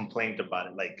biggest complaint about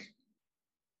it. Like,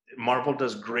 Marvel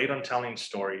does great on telling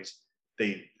stories.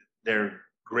 They're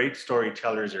great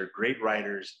storytellers. They're great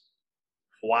writers.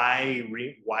 Why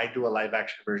do a live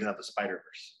action version of the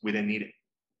Spider-Verse? We didn't need it.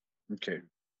 Okay.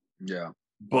 Yeah.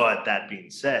 But that being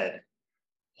said,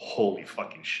 holy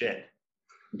fucking shit.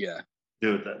 Yeah.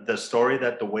 Dude, the story,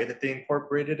 the way that they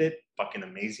incorporated it, fucking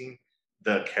amazing.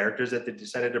 The characters that they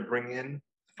decided to bring in,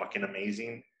 fucking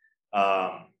amazing.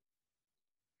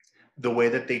 The way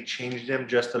that they changed them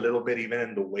just a little bit, even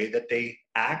in the way that they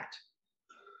act,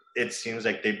 it seems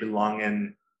like they belong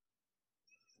in.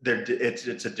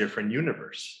 It's a different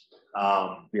universe.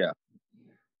 Yeah.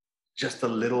 Just the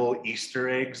little Easter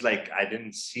eggs. Like, I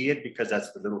didn't see it because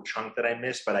that's the little chunk that I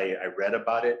missed, but I read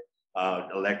about it.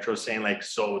 Electro saying like,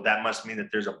 so that must mean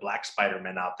that there's a black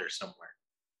Spider-Man out there somewhere.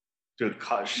 Dude,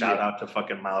 shout out to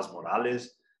fucking Miles Morales.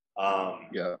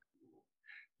 Yeah.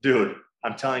 Dude,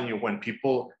 I'm telling you, when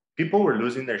people were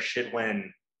losing their shit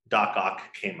when Doc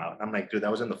Ock came out. I'm like, dude, that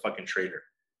was in the fucking trailer.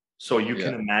 So you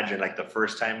can imagine, like, the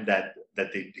first time that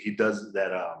he does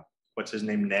that, what's his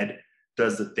name, Ned,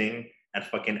 does the thing, and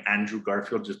fucking Andrew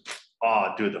Garfield just,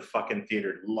 oh, dude, the fucking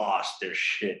theater lost their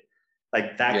shit.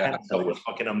 Like that kind of stuff was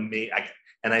fucking amazing.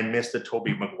 And I missed the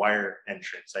Tobey Maguire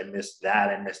entrance. I missed that.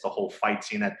 I missed the whole fight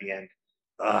scene at the end.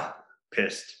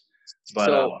 Pissed. But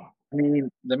so, I mean,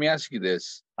 let me ask you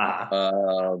this: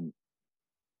 do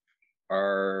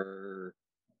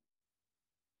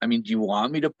you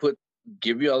want me to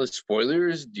give you all the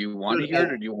spoilers? Do you want to hear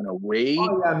it, or do you want to wait?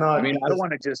 Oh, yeah, no, I mean, I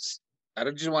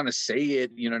don't just want to say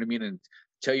it, you know what I mean, and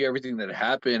tell you everything that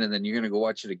happened, and then you're gonna go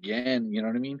watch it again, you know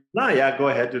what I mean? No, yeah, go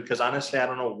ahead, dude. Because honestly, I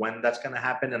don't know when that's gonna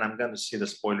happen, and I'm gonna see the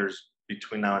spoilers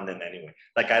between now and then anyway.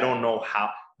 Like, I don't know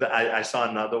how. I saw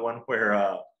another one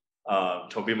where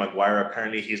Tobey Maguire,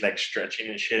 apparently he's like stretching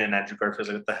and shit, and Andrew Garfield's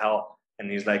like, what the hell?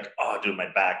 And he's like, oh, dude,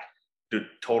 my back. Dude,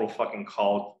 total fucking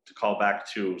call back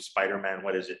to Spider-Man.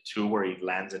 What is it, 2, where he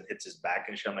lands and hits his back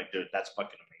and shit. I'm like, dude, that's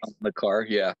fucking amazing. The car,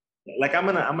 yeah. Like, I'm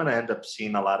gonna end up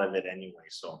seeing a lot of it anyway,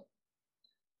 so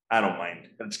I don't mind.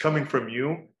 It's coming from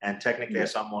you, and technically I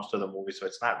saw most of the movie, so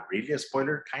it's not really a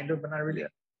spoiler, kind of, but not really.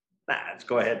 Nah, let's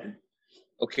go ahead.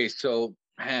 Okay, so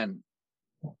man,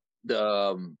 it's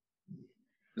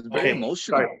very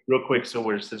emotional. Sorry, real quick.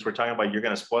 So since we're talking about, you're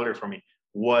gonna spoil it for me.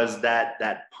 Was that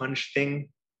punch thing?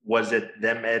 Was it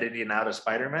them editing out of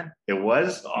Spider-Man? It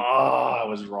was. Oh, I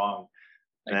was wrong.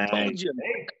 I told you.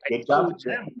 Good job.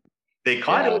 They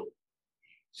caught it.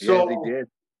 So yeah, they did.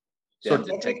 So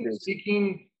technically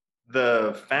speaking,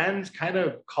 the fans kind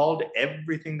of called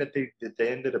everything that they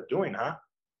ended up doing, huh?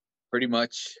 Pretty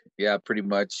much. Yeah, pretty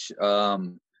much.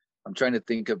 I'm trying to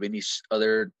think of any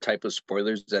other type of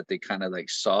spoilers that they kind of like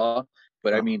saw.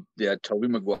 But I mean, Tobey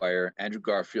Maguire, Andrew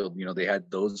Garfield, you know, they had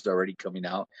those already coming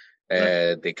out.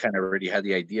 And they kind of already had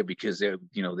the idea because they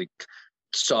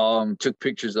saw them, took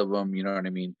pictures of them, you know what I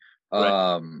mean?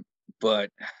 Right. But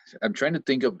I'm trying to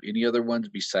think of any other ones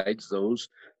besides those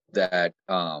that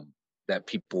that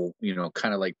people, you know,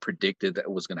 kind of like predicted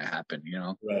that was going to happen, you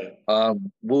know? Right.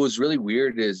 What was really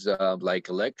weird is like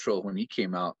Electro, when he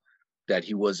came out, that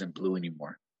he wasn't blue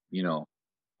anymore. You know,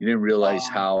 you didn't realize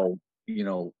how, you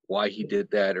know, why he did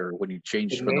that, or when he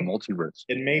changed from the multiverse.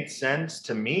 It made sense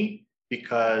to me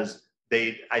because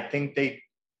I think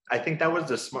that was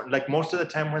the smart, like most of the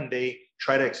time when they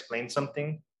try to explain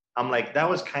something, I'm like, that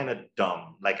was kind of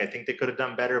dumb. Like, I think they could have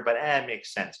done better, but it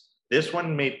makes sense. This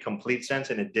one made complete sense,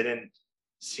 and it didn't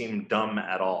seem dumb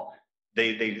at all.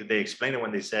 They explained it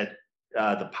when they said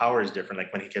the power is different.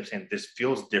 Like when he kept saying, this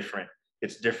feels different.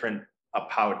 It's different,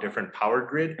 different power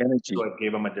grid. Energy. So it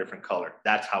gave him a different color.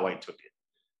 That's how I took it.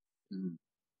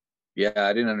 Yeah,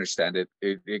 I didn't understand it.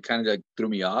 It kind of like threw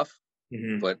me off.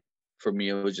 But for me,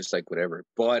 it was just like whatever.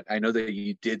 But I know that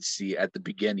you did see at the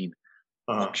beginning.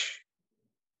 What?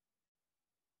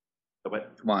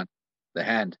 Come on, the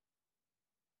hand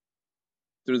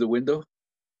through the window.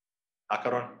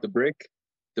 The brick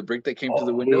that came through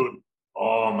the window. Dude.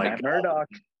 Oh my God. Murdock.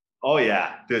 Oh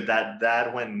yeah, dude.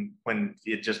 That when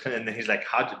it just, and then he's like,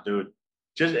 "How'd you do it?"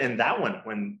 Just in that one,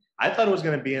 when I thought it was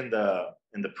gonna be in the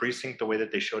precinct, the way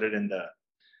that they showed it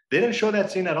they didn't show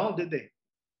that scene at all, did they?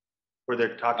 Where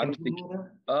they're talking.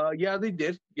 Yeah, they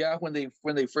did. Yeah, when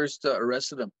they first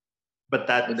arrested him. But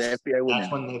that's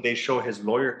when they show his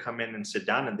lawyer come in and sit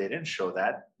down, and they didn't show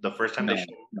that. The first time they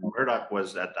showed Murdock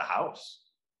was at the house.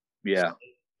 Yeah. So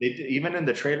even in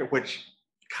the trailer, which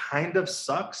kind of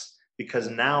sucks, because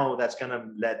now that's going to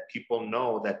let people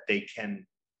know that they can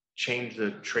change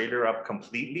the trailer up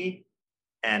completely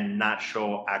and not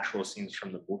show actual scenes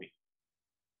from the movie.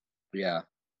 Yeah.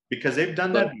 Because they've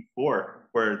done that before,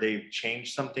 where they've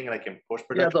changed something like in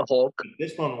post-production. Yeah, the Hulk.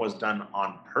 This one was done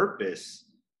on purpose.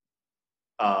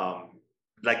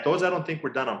 Like those, I don't think were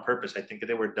done on purpose. I think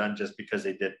they were done just because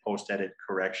they did post-edit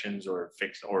corrections or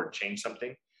fix or change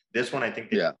something. This one, I think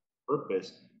they did on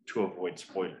purpose to avoid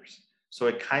spoilers. So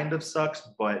it kind of sucks,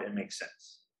 but it makes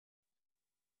sense.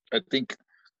 I think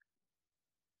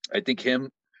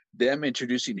them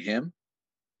introducing him,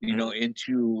 you know,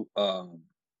 into the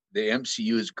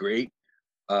MCU is great.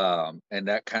 And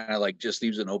that kind of like just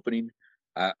leaves an opening.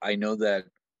 I know that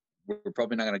we're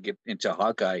probably not going to get into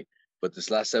Hawkeye, but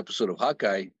this last episode of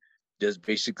Hawkeye does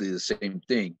basically the same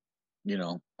thing, you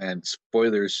know, and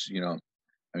spoilers, you know,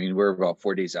 I mean, we're about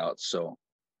 4 days out. So,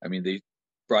 I mean, they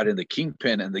brought in the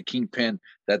Kingpin, and the Kingpin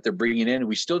that they're bringing in,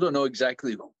 we still don't know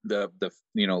exactly the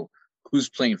you know, who's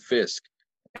playing Fisk.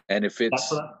 And if it's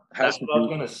that's what I was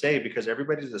going to say, because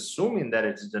everybody's assuming that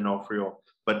it's D'Onofrio,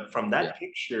 but from that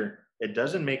picture, it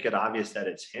doesn't make it obvious that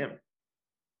it's him.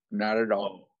 Not at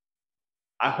all.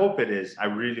 I hope it is. I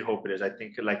really hope it is. I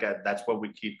think that's what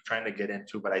we keep trying to get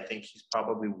into, but I think he's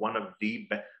probably one of the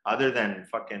best, other than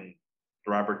fucking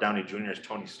Robert Downey Jr.'s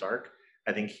Tony Stark.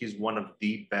 I think he's one of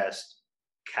the best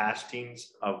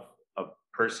castings of a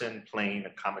person playing a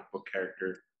comic book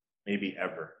character maybe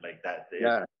ever. Like that.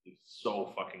 Yeah, It's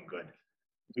so fucking good.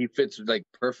 he fits like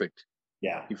perfect.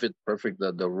 Yeah. He fits perfect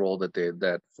the role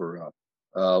that for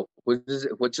what is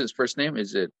it? What's his first name?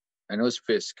 Is it? I know it's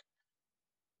Fisk.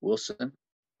 Wilson.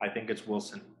 I think it's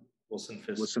Wilson. Wilson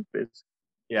Fisk. Wilson Fisk.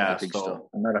 I Yeah. think so. So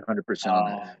I'm not 100% on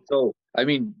that. So I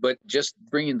mean, but just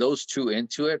bringing those two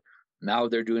into it, now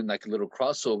they're doing like a little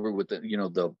crossover with the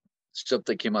the stuff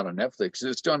that came out on Netflix. Is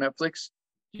it still on Netflix?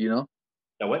 You know,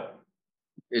 the what?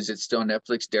 is it still on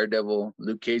Netflix? Daredevil,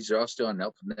 Luke Cage, they're all still on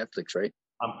Netflix, right?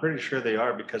 I'm pretty sure they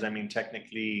are because I mean,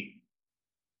 technically,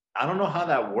 I don't know how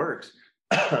that works.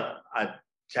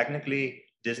 Technically,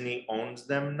 Disney owns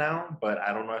them now, but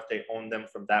I don't know if they own them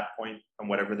from that point from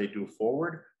whatever they do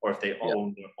forward, or if they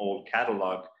own the old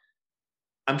catalog.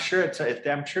 I'm sure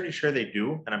I'm pretty sure they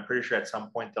do, and I'm pretty sure at some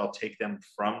point they'll take them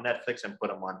from Netflix and put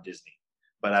them on Disney.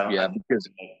 But I don't. Yeah, I think because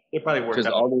they probably work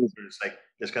out. all those, It's like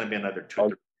there's going to be another 2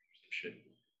 3 shit.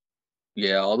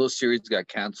 yeah, all those series got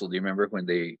canceled. Do you remember when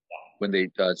they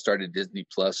started Disney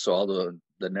Plus? So all the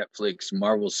Netflix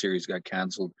Marvel series got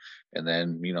canceled, and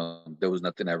then there was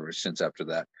nothing ever since after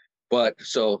that. But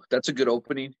so that's a good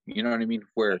opening. You know what I mean?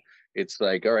 Where it's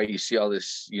like, all right, you see all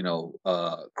this,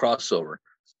 crossover.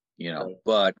 Right.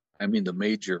 But I mean, the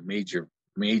major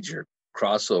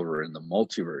crossover in the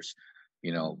multiverse,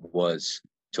 was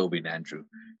Toby and Andrew,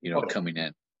 coming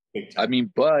in. Big time. I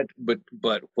mean, but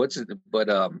what's it? But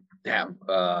damn,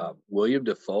 William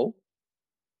Dafoe.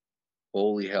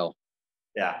 Holy hell,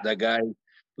 Yeah. that guy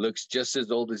looks just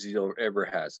as old as he ever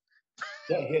has.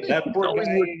 Yeah, that poor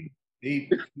guy.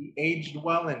 He aged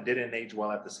well and didn't age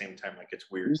well at the same time. Like it's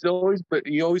weird. He's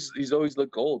always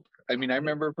looked old. I mean, I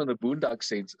remember from the Boondock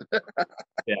Saints.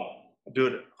 Yeah,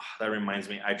 dude, that reminds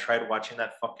me. I tried watching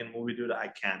that fucking movie, dude. I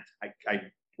can't. I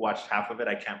watched half of it.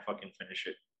 I can't fucking finish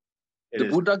it. The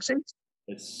Boondock Saints?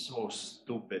 It's so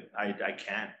stupid. I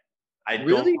can't. I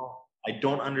Really? I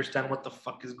don't understand what the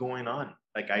fuck is going on.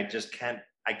 Like I just can't.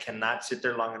 I cannot sit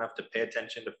there long enough to pay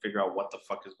attention to figure out what the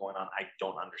fuck is going on. I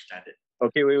don't understand it.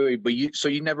 Okay, wait. But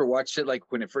you never watched it like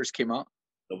when it first came out?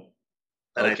 Nope.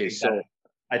 And okay,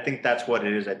 I think that's what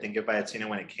it is. I think if I had seen it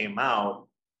when it came out,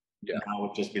 yeah, now it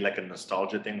would just be like a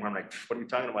nostalgia thing where I'm like, what are you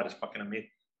talking about? It's fucking amazing.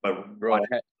 But bro, I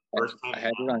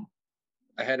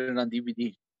had it on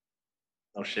DVD.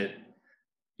 Oh shit.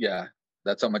 Yeah,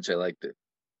 that's how much I liked it.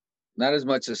 Not as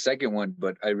much as the second one,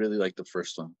 but I really liked the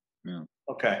first one. Yeah.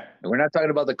 Okay. And we're not talking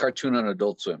about the cartoon on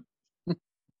Adult Swim.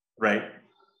 Right.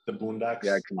 The Boondocks.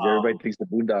 Yeah, because everybody thinks the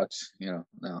Boondocks, no.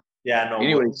 Yeah, no.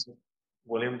 Anyways.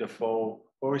 William Dafoe.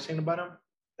 What were we saying about him?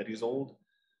 That he's old?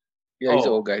 Yeah, he's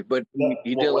an old guy, but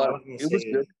he did a lot. It was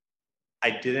good.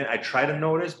 I tried to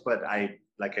notice, but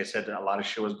like I said, a lot of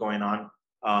shit was going on.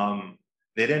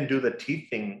 They didn't do the teeth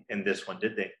thing in this one,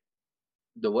 did they?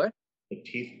 The what? The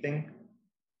teeth thing?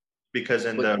 Because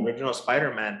in the original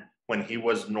Spider-Man, when he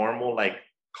was normal, like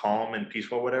calm and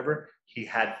peaceful, whatever, he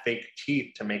had fake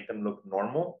teeth to make them look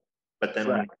normal. But then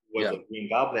when he was a Green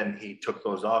Goblin, he took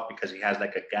those off because he has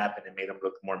like a gap and it made him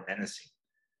look more menacing.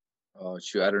 Oh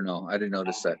shoot, I don't know. I didn't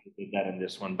notice that. He did that in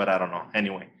this one, but I don't know.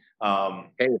 Anyway.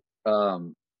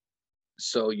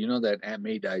 So you know that Aunt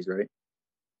May dies, right?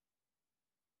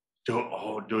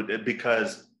 Dude,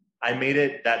 because I made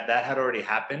it that had already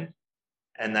happened.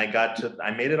 And I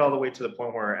made it all the way to the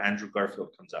point where Andrew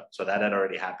Garfield comes up. So that had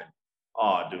already happened.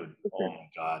 Oh, dude. Okay. Oh my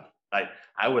God.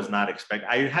 I was not expecting.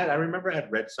 I remember I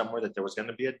had read somewhere that there was going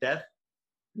to be a death,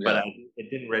 but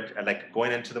it didn't read. Like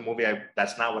going into the movie,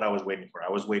 that's not what I was waiting for. I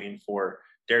was waiting for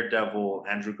Daredevil,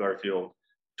 Andrew Garfield,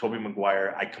 Tobey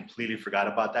Maguire. I completely forgot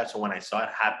about that. So when I saw it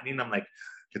happening, I'm like,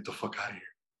 get the fuck out of here.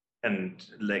 And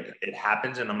like it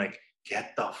happens, and I'm like,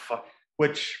 get the fuck,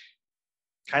 which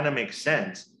kind of makes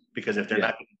sense. Because if they're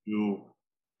not going to do,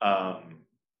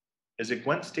 is it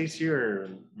Gwen Stacy or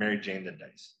Mary Jane that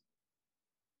dies?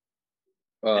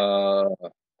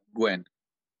 Gwen.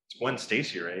 It's Gwen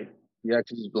Stacy, right? Yeah,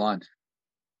 because she's blonde.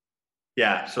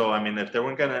 Yeah, so I mean, if they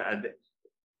weren't gonna,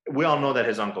 we all know that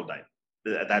his uncle died.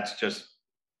 That's just,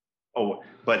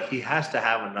 but he has to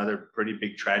have another pretty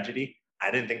big tragedy. I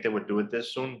didn't think they would do it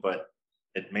this soon, but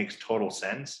it makes total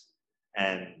sense.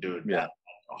 And dude,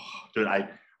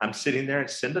 I'm sitting there and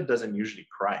Cinda doesn't usually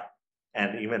cry.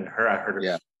 And even her, I heard her.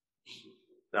 Yeah.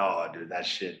 Oh, dude, that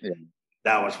shit. Yeah.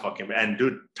 That was fucking. And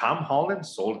dude, Tom Holland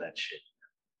sold that shit.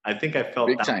 I think I felt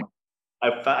big that time. One.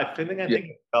 I think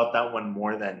I felt that one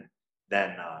more than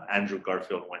Andrew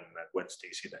Garfield when Gwen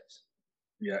Stacy dies.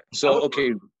 Yeah. So,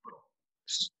 okay.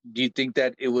 Do you think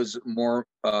that it was more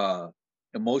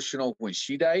emotional when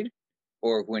she died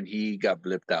or when he got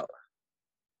blipped out?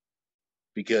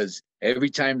 because every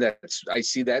time that I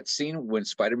see that scene when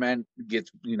Spider-Man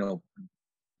gets,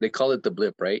 they call it the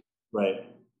blip, right? Right.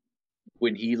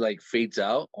 When he like fades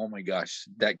out, oh my gosh,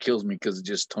 that kills me because it's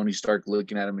just Tony Stark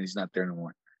looking at him and he's not there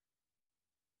anymore.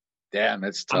 Damn,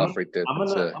 that's tough right there. I'm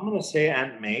gonna say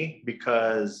Aunt May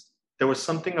because there was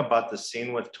something about the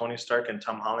scene with Tony Stark and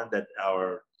Tom Holland that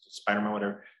our Spider-Man,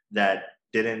 whatever, that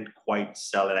didn't quite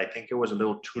sell it. I think it was a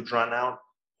little too drawn out.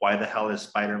 Why the hell is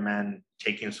Spider-Man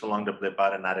taking so long to blip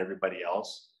out and not everybody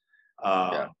else?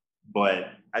 Yeah. But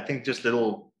I think just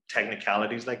little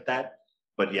technicalities like that.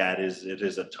 But yeah, it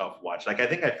is a tough watch. Like I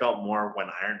think I felt more when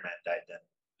Iron Man died than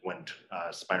when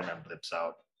Spider-Man blips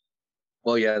out.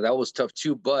 Well, yeah, that was tough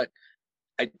too. But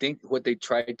I think what they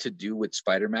tried to do with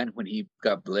Spider-Man when he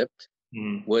got blipped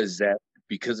was that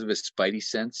because of his Spidey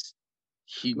sense,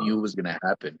 he knew it was going to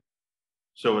happen.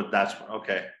 So that's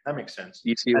okay. That makes sense.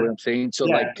 You see what I'm saying? So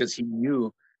like, because he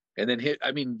knew, and then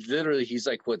literally, he's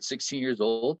like what, 16 years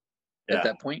old at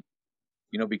that point,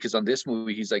 because on this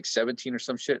movie he's like 17 or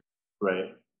some shit.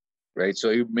 Right. Right.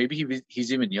 So maybe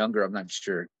he's even younger. I'm not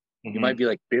sure. He might be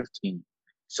like 15.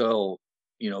 So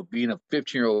being a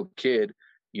 15-year-old kid,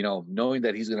 knowing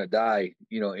that he's gonna die,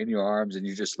 in your arms, and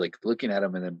you're just like looking at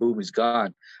him, and then boom, he's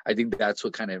gone. I think that's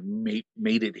what kind of made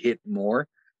it hit more.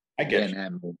 I get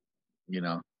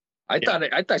I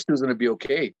thought she was gonna be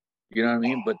okay. You know what I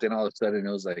mean? But then all of a sudden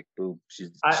it was like, boom, she's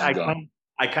gone.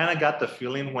 I kind of got the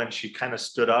feeling when she kind of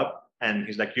stood up and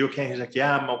he's like, "You okay?" He's like,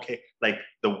 "Yeah, I'm okay." Like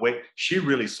the way she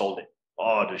really sold it.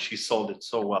 Oh, she sold it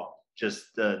so well.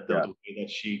 Just the way that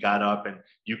she got up, and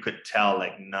you could tell,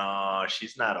 like, no,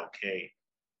 she's not okay.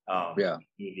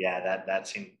 That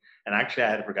scene. And actually, I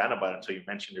had forgotten about it until you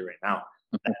mentioned it right now.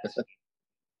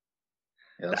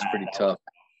 That's pretty tough.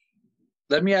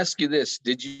 Let me ask you this: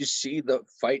 did you see the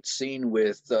fight scene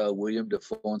with William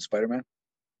Dafoe and Spider-Man?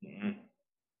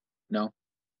 No.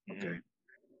 Okay.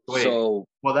 Wait, so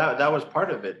that was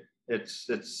part of it. It's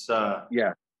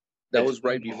that was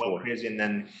right before. Went crazy, and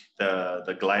then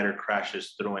the glider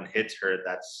crashes through and hits her.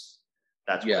 That's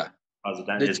what caused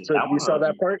that. So you saw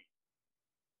that part?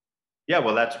 Yeah,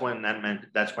 well, that's when Aunt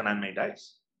May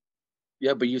dies.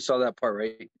 Yeah, but you saw that part,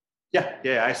 right?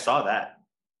 Yeah, I saw that.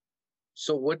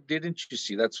 So what didn't you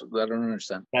see? That's I don't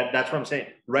understand. That's what I'm saying.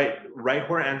 Right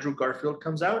where Andrew Garfield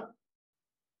comes out.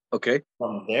 Okay.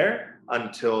 From there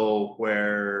until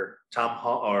where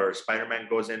or Spider-Man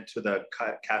goes into the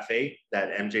cafe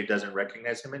that MJ doesn't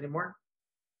recognize him anymore.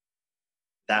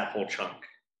 That whole chunk.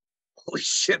 Holy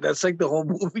shit, that's like the whole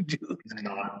movie, dude.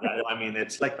 No, I mean,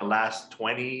 it's like the last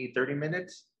 20, 30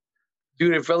 minutes.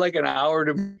 Dude, it felt like an hour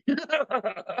to me.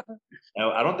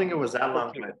 I don't think it was that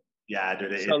long, but yeah,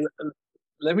 dude.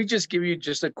 Let me just give you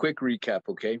just a quick recap,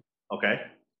 okay? Okay.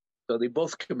 So they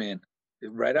both come in.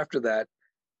 Right after that,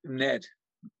 Ned,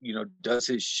 does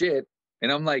his shit.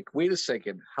 And I'm like, wait a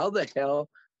second. How the hell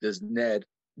does Ned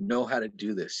know how to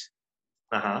do this?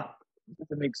 It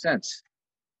doesn't make sense.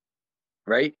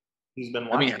 Right? He's been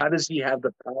watching. I mean, how does he have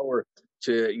the power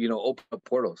to, open up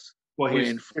portals? Well,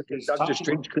 Doctor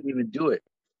Strange couldn't even do it.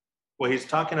 Well, he's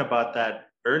talking about that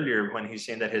earlier when he's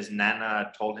saying that his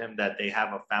Nana told him that they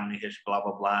have a family history, blah,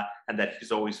 blah, blah, and that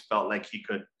he's always felt like he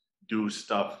could do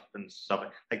stuff and stuff.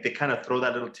 Like they kind of throw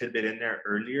that little tidbit in there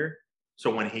earlier. So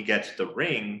when he gets the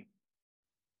ring,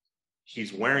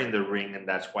 he's wearing the ring, and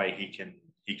that's why he can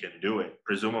do it.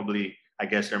 Presumably, I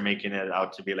guess they're making it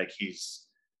out to be like he's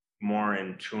more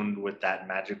in tune with that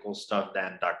magical stuff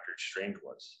than Doctor Strange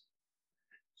was.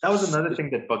 That was another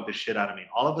thing that bugged the shit out of me.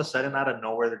 All of a sudden, out of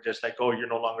nowhere, they're just like, "Oh, you're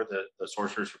no longer the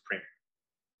Sorcerer Supreme."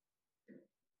 I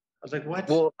was like, "What?"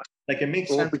 Well, like it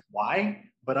makes sense why,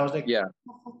 but I was like, "Yeah,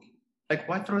 like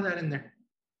why throw that in there?"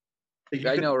 Like,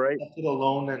 I know, right? Left it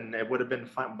alone, and it would have been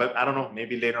fine. But I don't know.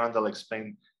 Maybe later on they'll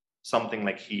explain something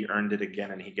like he earned it again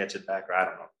and he gets it back, or I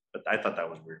don't know. But I thought that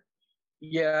was weird.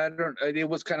 Yeah, I don't. It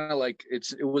was kind of like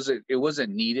it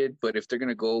wasn't needed, but if they're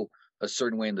gonna go a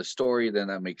certain way in the story, then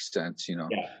that makes sense, Yeah.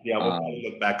 We'll probably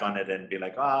look back on it and be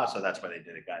like, so that's why they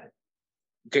did it. Got it.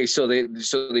 Okay, so they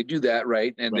do that,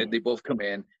 right? And then they both come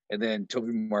in, and then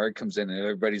Tobey Maguire comes in, and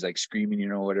everybody's like screaming,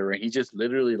 whatever. And he just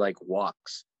literally like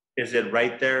walks. Is it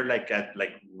right there, like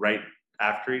right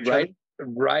after each other?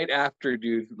 Right after,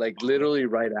 dude. Like literally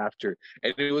right after.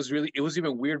 And it was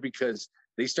even weird because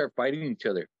they start fighting each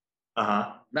other.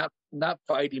 Not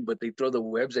fighting, but they throw the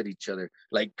webs at each other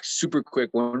like super quick,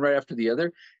 one right after the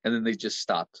other, and then they just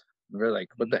stopped. They're like,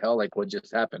 "What the hell? Like, what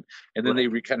just happened?" And then they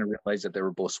kind of realized that they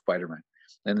were both Spider-Man,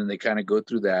 and then they kind of go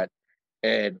through that.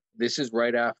 And this is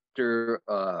right after.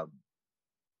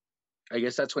 I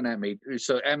guess that's when Aunt May.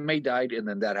 So Aunt May died, and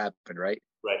then that happened, right?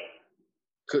 Right.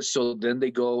 So then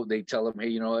they tell him, "Hey,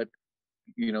 you know what?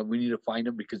 we need to find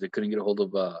him because they couldn't get a hold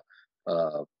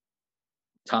of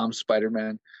Tom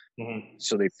Spider-Man. Mhm.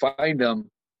 So they find him,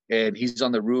 and he's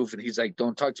on the roof, and he's like,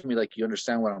 "Don't talk to me like you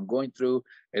understand what I'm going through."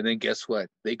 And then guess what?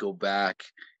 They go back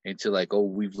into like, "Oh,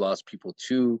 we've lost people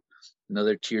too."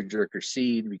 Another tearjerker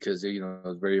scene because it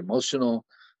was very emotional.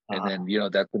 And then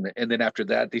that's and then after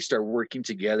that they start working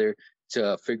together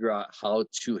to figure out how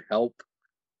to help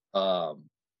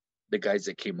the guys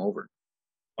that came over.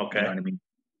 Okay. You know what I mean?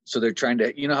 So they're trying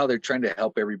to, how they're trying to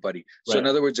help everybody. So in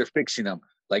Right. other words, they're fixing them.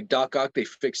 Like Doc Ock, they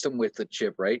fixed him with the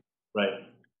chip, right? Right.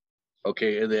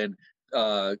 Okay, and then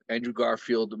Andrew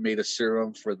Garfield made a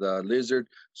serum for the lizard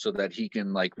so that he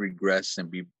can like regress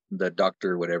and be the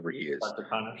doctor, whatever he is. Dr.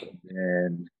 Connor.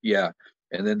 And yeah,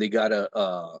 and then they got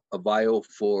a vial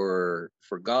for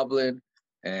Goblin,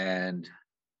 and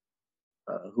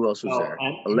who else was there?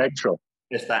 Electro.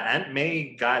 It's that Aunt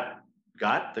May got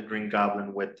the Green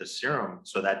Goblin with the serum,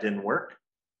 so that didn't work.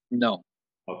 No.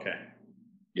 Okay.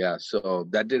 Yeah, so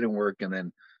that didn't work, and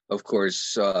then of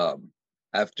course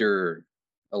after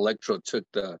Electro took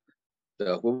the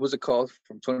what was it called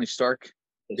from Tony Stark?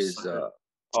 The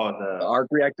arc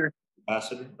reactor.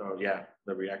 Capacity. Oh yeah,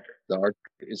 the reactor.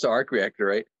 It's the arc reactor,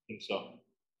 right? I think so.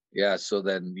 Yeah, so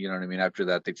then you know what I mean. After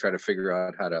that, they try to figure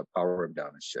out how to power him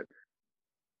down and shit.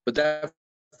 But that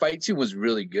fight scene was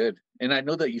really good, and I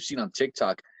know that you've seen on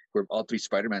TikTok where all three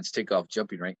Spider-Mans take off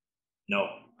jumping, right? No,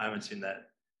 I haven't seen that.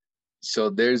 So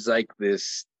there's like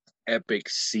this epic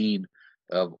scene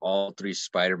of all three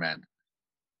Spider-Man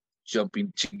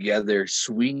jumping together,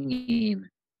 swinging,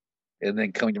 and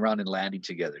then coming around and landing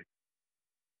together.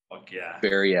 Fuck yeah!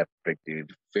 Very epic,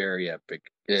 dude. Very epic.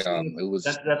 Yeah, it was.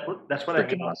 That's what I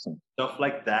mean. Awesome. Stuff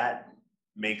like that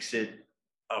makes it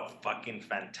a fucking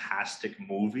fantastic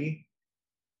movie.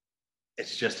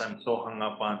 It's just I'm so hung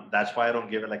up on. That's why I don't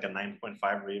give it like a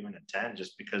 9.5 or even a 10.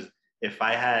 Just because if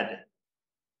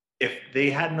they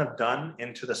hadn't have done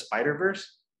Into the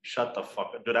Spider-Verse, shut the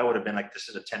fuck up, dude. I would have been like, this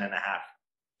is a 10.5.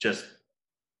 Just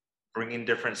bringing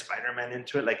different Spider-Man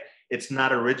into it, like it's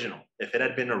not original. If it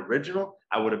had been original,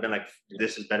 I would have been like,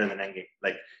 this is better than Endgame.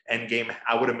 Like Endgame,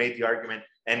 I would have made the argument.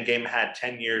 Endgame had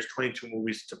 10 years, 22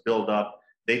 movies to build up.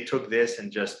 They took this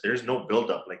and just there's no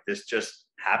build up. Like this just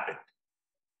happened,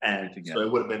 and so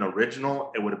it would have been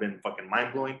original. It would have been fucking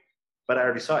mind blowing. But I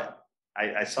already saw it.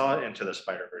 I saw it Into the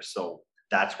Spider-Verse, so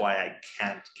that's why I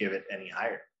can't give it any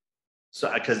higher.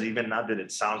 So because even now that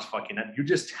it sounds fucking, you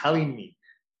just telling me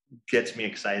gets me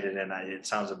excited, and it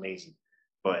sounds amazing,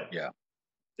 but yeah,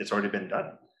 it's already been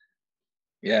done.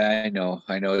 Yeah, I know.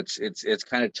 It's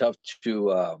kind of tough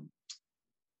to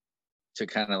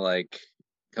kind of like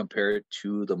compare it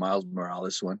to the Miles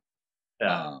Morales one.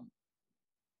 Yeah.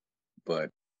 But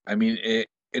I mean,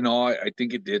 I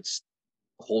think it did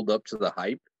hold up to the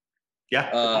hype.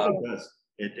 Yeah, it does.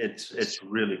 It's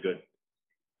really good.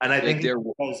 And I think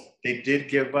because they did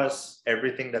give us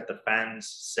everything that the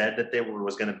fans said that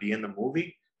was going to be in the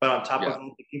movie, but on top of that,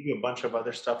 they give you a bunch of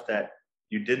other stuff that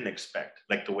you didn't expect,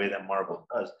 like the way that Marvel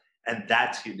does. And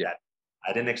that's that.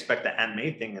 I didn't expect the Aunt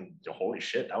May thing, and holy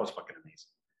shit, that was fucking amazing.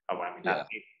 I mean,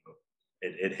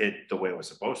 it hit the way it was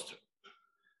supposed to.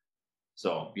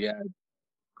 So yeah,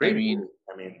 great. I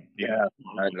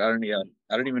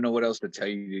don't even know what else to tell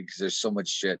you because there's so much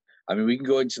shit. I mean, we can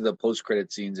go into the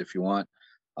post-credit scenes if you want.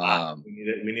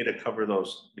 We need to cover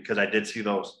those because I did see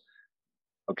those.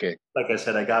 Okay. Like I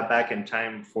said, I got back in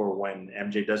time for when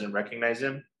MJ doesn't recognize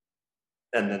him,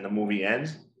 and then the movie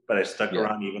ends. But I stuck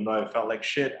around, even though I felt like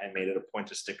shit. I made it a point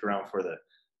to stick around for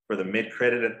the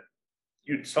mid-credit. And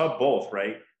you saw both,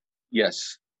 right?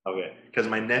 Yes. Okay, because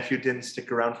my nephew didn't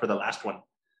stick around for the last one.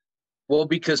 Well,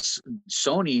 because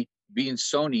Sony, being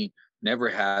Sony, never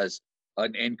has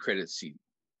an end credit scene.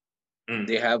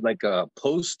 They have like a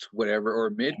post whatever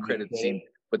or mid credit scene,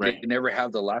 but they never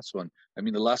have the last one. I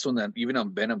mean, the last one that even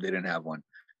on Venom they didn't have one.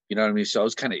 You know what I mean? So I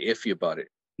was kind of iffy about it.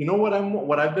 You know what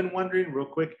I've been wondering real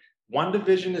quick?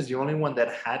 WandaVision is the only one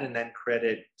that had an end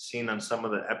credit scene on some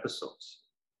of the episodes.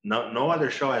 No other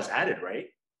show has had it, right?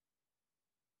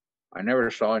 I never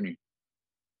saw any.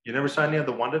 You never saw any of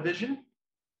the WandaVision?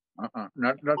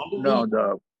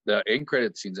 No, the end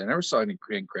credit scenes. I never saw any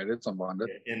end credits on Wanda.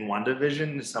 In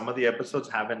WandaVision, some of the episodes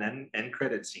have an end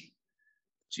credit scene.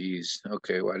 Jeez.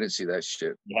 Okay. Well, I didn't see that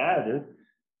shit. Yeah, dude.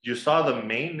 You saw the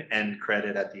main end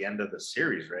credit at the end of the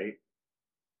series, right?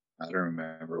 I don't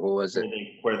remember. What was it?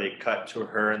 Where they cut to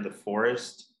her in the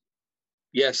forest.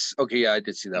 Yes. Okay. Yeah, I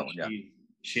did see that one. Yeah.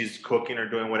 She's cooking or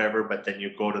doing whatever, but then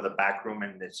you go to the back room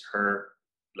and it's her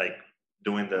like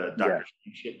doing the Doctor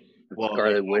Strange shit. Well,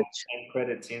 Scarlet Witch. End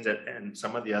credit scenes and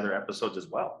some of the other episodes as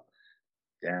well.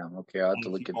 Damn. Okay, I'll have And to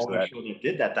it's the look into only that. show that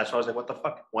did that. That's why I was like, what the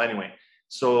fuck? Well, anyway,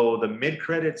 so the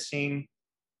mid-credit scene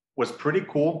was pretty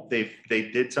cool. They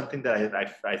did something that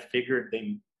I figured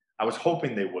I was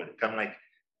hoping they would. I'm like,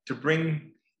 to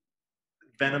bring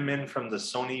Venom in from the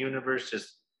Sony universe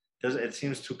just does it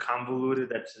seems too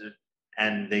convoluted.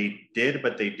 And they did,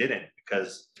 but they didn't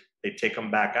because they take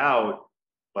them back out,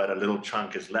 but a little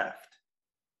chunk is left.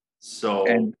 So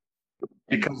And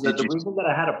because did the you? reason that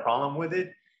I had a problem with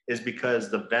it is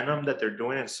because the Venom that they're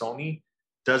doing in Sony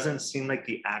doesn't seem like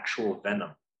the actual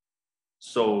Venom.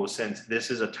 So since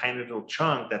this is a tiny little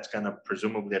chunk that's gonna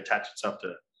presumably attach itself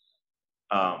to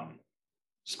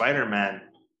Spider-Man,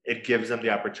 it gives them the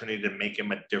opportunity to make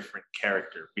him a different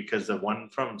character because the one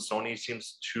from Sony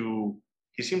seems too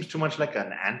much like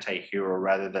an anti-hero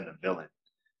rather than a villain.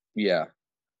 Yeah.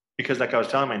 Because like I was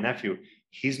telling my nephew,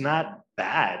 he's not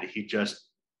bad. He just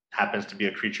happens to be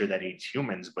a creature that eats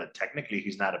humans, but technically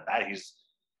he's not a bad. He's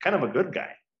kind of a good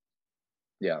guy.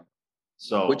 Yeah.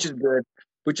 So Which is good.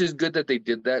 Which is good that they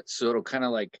did that. So it'll kind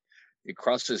of like it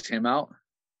crosses him out,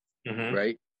 mhm.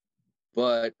 right?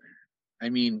 But I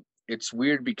mean, it's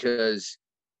weird because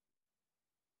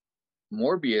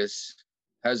Morbius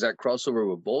has that crossover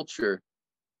with Vulture,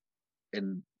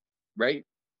 and right?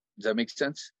 Does that make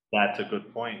sense? That's a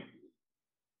good point.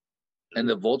 And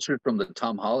the Vulture from the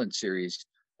Tom Holland series,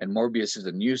 and Morbius is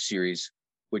a new series,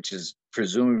 which is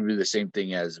presumably the same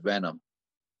thing as Venom.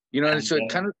 You know, And so it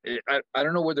kind then of I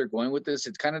don't know where they're going with this.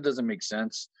 It kind of doesn't make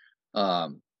sense.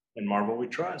 Um, in Marvel we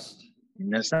trust.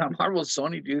 and that's not Marvel,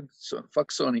 Sony, dude. So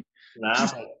fuck Sony. Nah,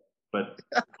 but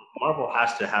Marvel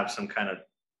has to have some kind of.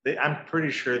 I'm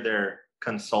pretty sure they're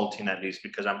consulting at least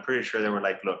because I'm pretty sure they were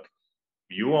like, look,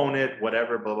 you own it,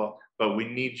 whatever, blah blah. But we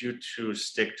need you to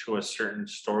stick to a certain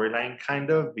storyline, kind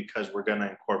of, because we're gonna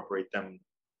incorporate them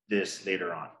this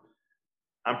later on.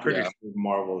 I'm pretty Yeah. sure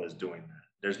Marvel is doing that.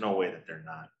 There's no way that they're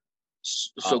not.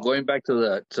 So going back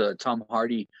to Tom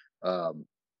Hardy um,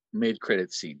 mid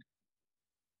credit scene,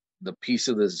 the piece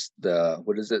of the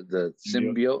what is it, the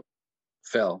symbiote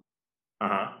fell.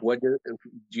 Uh-huh. What do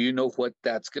you know what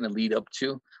that's going to lead up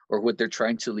to, or what they're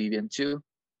trying to lead into?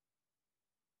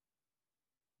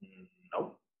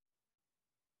 Nope.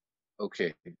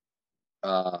 Okay,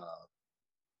 uh,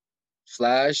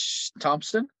 Flash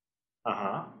Thompson,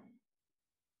 Uh-huh.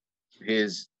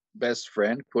 his best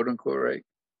friend, quote unquote, right?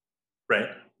 Right.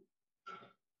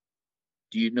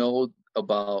 Do you know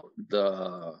about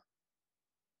the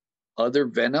other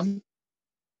Venom?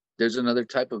 There's another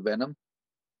type of Venom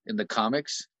in the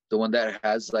comics, the one that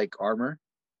has like armor,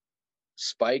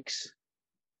 spikes.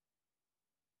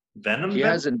 Venom. He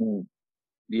has a name.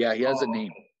 Yeah, he has a Oh,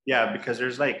 name. yeah, because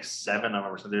there's like 7 of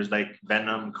them. So there's like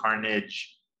Venom,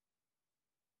 Carnage.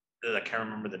 I can't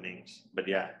remember the names, but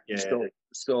yeah.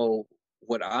 So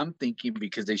what I'm thinking,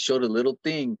 because they showed a little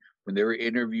thing when they were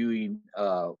interviewing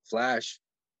Flash,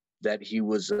 that he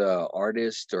was a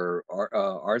artist or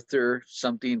Arthur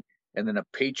something, and then a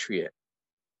patriot.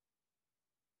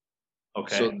 So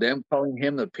Okay. them calling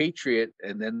him the patriot,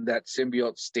 and then that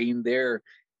symbiote staying there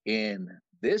in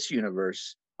this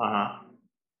universe, Uh-huh.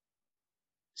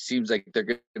 seems like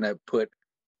they're gonna put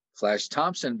Flash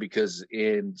Thompson, because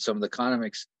in some of the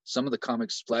comics,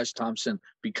 Flash Thompson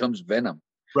becomes Venom,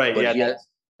 Right. but Yeah.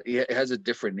 he has a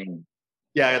different name.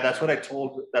 Yeah. That's what I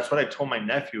told my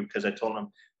nephew because I told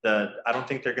him that I don't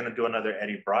think they're gonna do another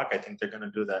Eddie Brock. I think they're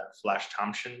gonna do that Flash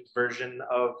Thompson version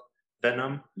of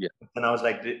Venom. Yeah, And I was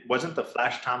like, wasn't the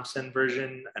Flash Thompson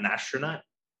version an astronaut?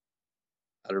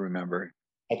 I don't remember.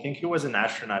 I think he was an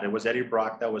astronaut. It was Eddie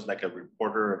Brock that was like a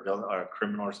reporter, or a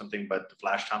criminal or something. But the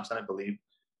Flash Thompson, I believe,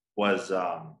 was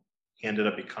he ended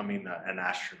up becoming an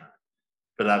astronaut.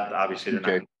 But that obviously they're not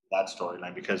Okay. going to do that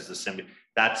storyline because the symbiote.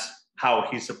 That's how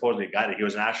he supposedly got it. He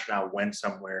was an astronaut, went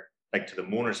somewhere like to the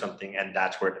moon or something, and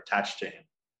that's where it attached to him.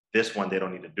 This one they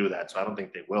don't need to do that, so I don't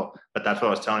think they will. But that's what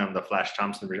I was telling him. The Flash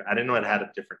Thompson version. I didn't know it had a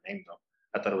different name though.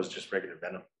 I thought it was just regular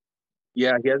Venom.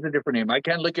 Yeah, he has a different name. I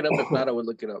can't look it up. If not, I would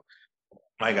look it up.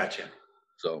 I got you.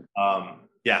 So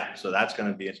Yeah, so that's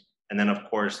going to be it. And then of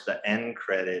course the end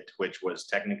credit, which was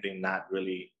technically not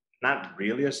really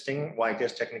a Sting. Well, I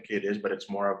guess technically it is, but it's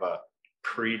more of a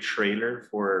pre-trailer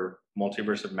for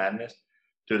Multiverse of Madness.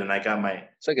 Dude, and I got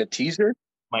it's like a teaser.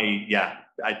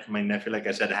 my nephew, like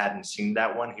I said, hadn't seen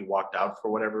that one. He walked out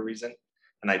for whatever reason.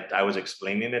 And I was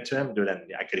explaining it to him, dude, and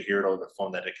I could hear it over the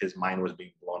phone that like, his mind was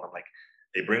being blown. I'm like,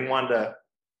 they bring Wanda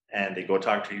and he goes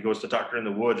to talk to her in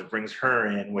the woods, brings her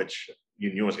in, which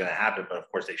you knew was going to happen, but of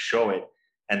course they show it.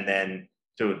 And then,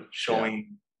 dude,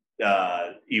 showing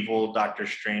evil Doctor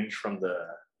Strange from the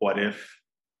What If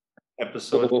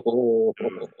episode. Oh,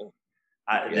 Dude,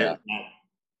 yeah.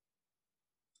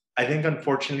 I think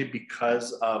unfortunately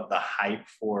because of the hype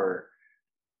for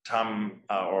Tom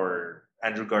or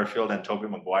Andrew Garfield and Tobey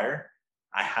Maguire,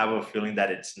 I have a feeling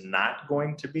that it's not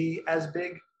going to be as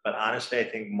big. But honestly, I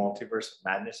think Multiverse of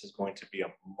Madness is going to be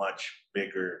a much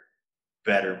bigger,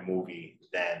 better movie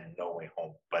than No Way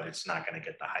Home, but it's not going to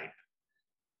get the hype.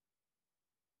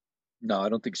 No, I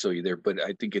don't think so either, but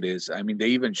I think it is. I mean, they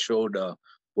even showed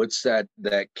what's that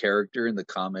character in the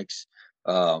comics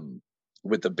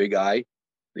with the big eye.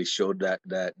 They showed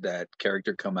that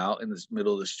character come out in the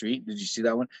middle of the street. Did you see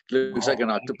that one? It looks like an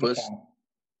octopus.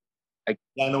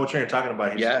 Yeah, I know what you're talking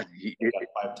about. He's Yeah,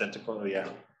 got 5 tentacles. Yeah.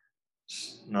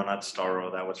 No, not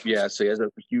Starro. That was from yeah. So he has a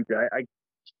huge eye.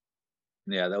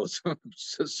 Yeah, that was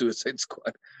Suicide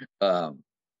Squad.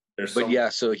 But yeah,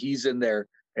 so he's in there,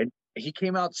 and he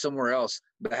came out somewhere else.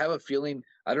 But I have a feeling,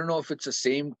 I don't know if it's the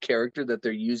same character that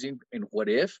they're using in What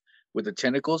If with the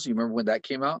tentacles. You remember when that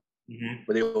came out? Mhm.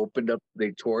 Where they opened up,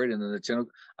 they tore it, and then the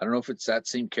tentacle. I don't know if it's that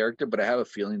same character, but I have a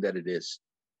feeling that it is.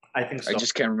 I think so. I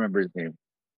just can't remember his name.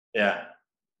 Yeah.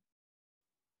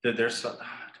 There's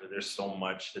so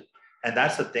much and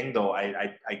that's the thing though.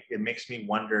 It makes me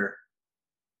wonder,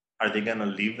 are they gonna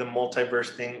leave the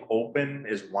multiverse thing open?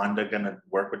 Is Wanda gonna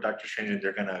work with Doctor Strange and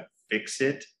they're gonna fix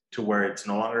it to where it's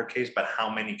no longer a case? But how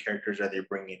many characters are they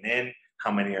bringing in?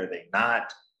 How many are they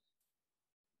not?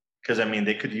 Because I mean,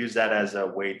 they could use that as a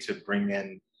way to bring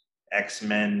in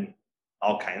X-Men,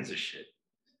 all kinds of shit.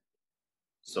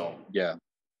 So yeah,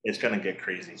 it's gonna get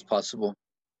crazy. It's possible.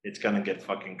 It's gonna get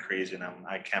fucking crazy, and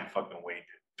I can't fucking wait.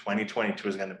 2022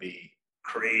 is gonna be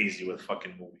crazy with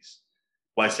fucking movies.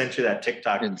 Well, I sent you that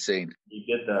TikTok. Insane.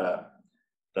 You did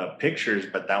the pictures,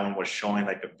 but that one was showing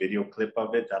like a video clip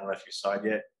of it. I don't know if you saw it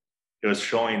yet. It was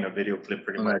showing a video clip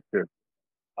pretty much Sure.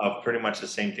 of pretty much the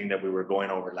same thing that we were going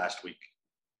over last week.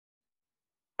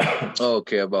 Oh,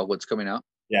 okay, about what's coming out.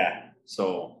 Yeah,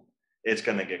 so it's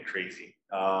gonna get crazy.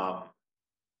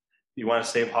 You want to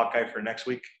save Hawkeye for next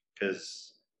week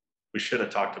because we should have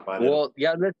talked about it. Well,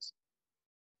 yeah, let's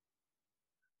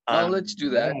do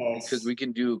that because we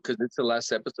can do because it's the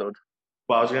last episode.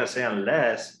 Well, I was gonna say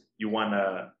unless you want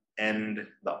to end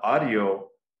the audio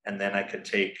and then I could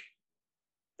take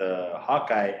the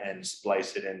Hawkeye and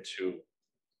splice it into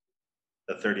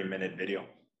the 30-minute video.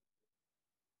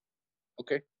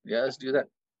 Okay, yeah, let's do that.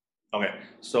 Okay,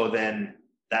 so then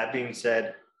that being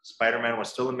said, Spider-Man was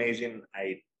still amazing.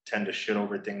 I tend to shit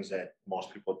over things that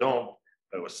most people don't,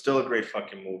 but it was still a great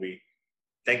fucking movie.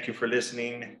 Thank you for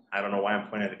listening. I don't know why I'm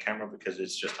pointing at the camera because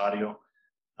it's just audio.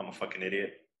 I'm a fucking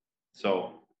idiot.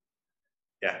 So,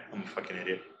 yeah, I'm a fucking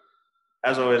idiot.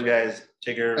 As always, guys,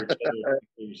 take care of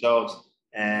yourselves.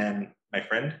 And my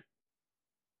friend,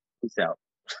 peace out.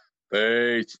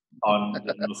 Peace. On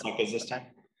the suckers this time.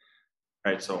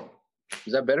 All right, so.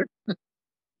 Is that better?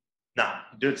 Nah,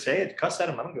 dude, say it. Cuss at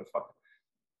him. I don't give a fuck.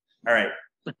 All right.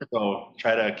 So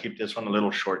try to keep this one a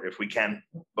little short if we can,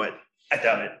 but I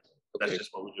doubt it. That's just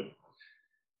what we do.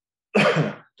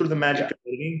 Through the magic of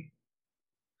editing,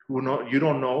 you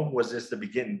don't know, was this the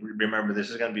beginning? Remember, this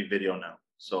is going to be video now.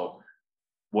 So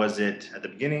was it at the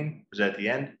beginning? Was it at the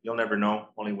end? You'll never know.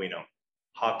 Only we know.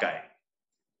 Hawkeye,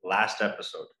 last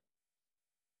episode.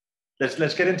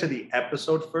 Let's get into the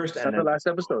episode first. It's not the last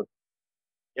episode.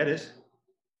 Yeah, it is.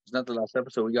 It's not the last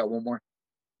episode. We got one more.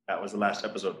 That was the last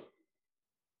episode.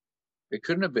 It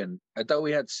couldn't have been. I thought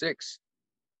we had 6.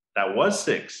 That was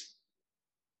 6.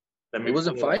 It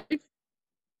wasn't 5?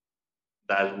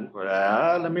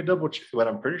 Let me double check, but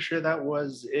I'm pretty sure that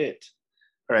was it.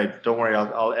 All right, don't worry,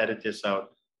 I'll edit this out.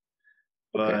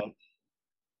 But okay.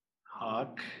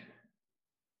 Hawk,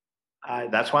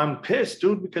 that's why I'm pissed,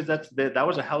 dude, because that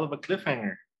was a hell of a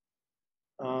cliffhanger.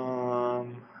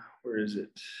 Where is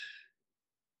it?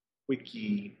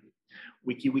 Wiki.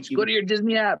 Go to your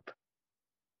Disney app.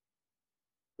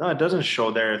 No, it doesn't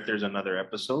show there if there's another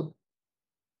episode.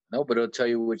 No, but it'll tell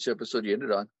you which episode you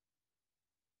ended on.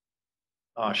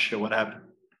 Oh shit! What happened?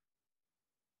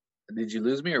 Did you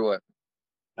lose me or what?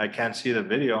 I can't see the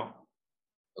video.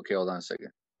 Okay, hold on a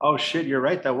second. Oh shit! You're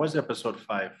right. That was episode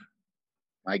 5.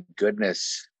 My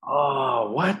goodness.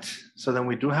 Oh, what? So then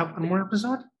we do have one more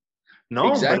episode? No,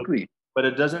 exactly. But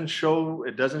it doesn't show.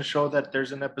 It doesn't show that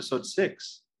there's an episode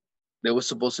 6. There was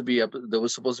supposed to be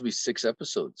 6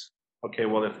 episodes. Okay,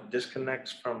 well, if it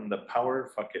disconnects from the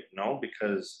power, fuck it, no,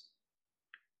 because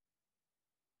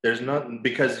there's not,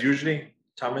 because usually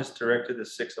Thomas directed the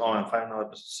 6. Oh, and final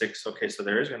episode 6. Okay, so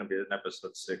there is going to be an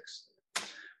episode 6.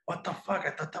 What the fuck? I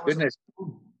thought that was. Goodness.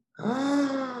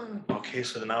 Okay,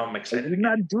 so now I'm excited. You're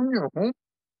not doing your home.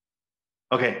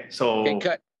 Okay, so. Okay,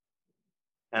 cut.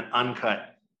 And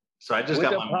uncut. So I just With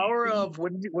got the power of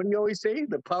what do you always say?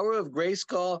 The power of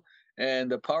Grayskull and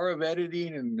the power of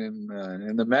editing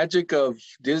and the magic of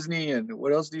Disney and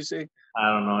what else do you say?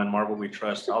 I don't know. In Marvel, we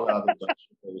trust all the other stuff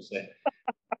that we say.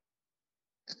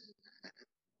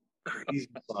 Crazy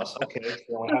sauce. Okay,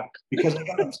 so because I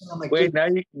got to I'm like, Wait, now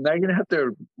you're gonna have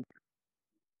to.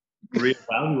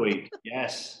 reevaluate.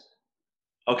 Yes.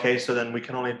 Okay, so then we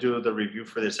can only do the review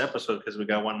for this episode because we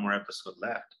got one more episode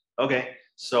left. Okay,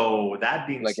 so that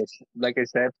being like I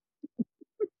said,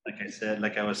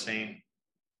 like I was saying,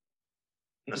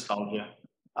 nostalgia.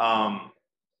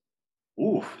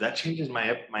 Oof, that changes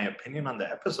my opinion on the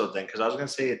episode then, because I was gonna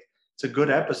say it's a good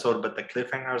episode, but the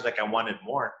cliffhanger was like I wanted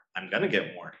more. I'm gonna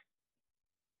get more.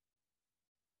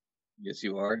 yes,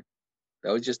 you are.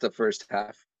 That was just the first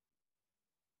half.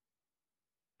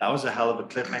 That was a hell of a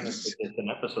cliffhanger for just an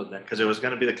episode then, because it was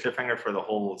gonna be the cliffhanger for the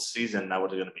whole season. I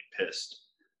was gonna be pissed.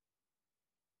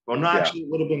 Well, no, actually, it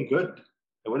would have been good.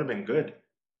 It would have been good.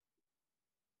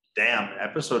 Damn,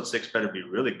 episode 6 better be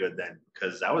really good then,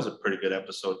 because that was a pretty good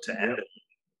episode to end it.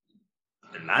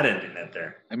 They're not ending it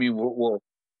there. I mean, well,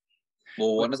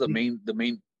 one of the main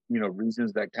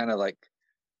reasons that kind of like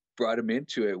brought him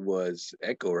into it was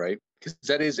Echo, right? Because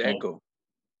that is Echo,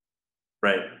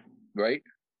 right?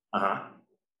 Uh-huh.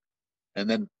 And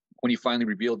then when he finally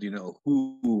revealed,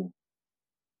 who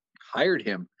hired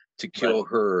him to kill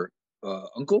her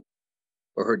uncle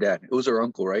or her dad. It was her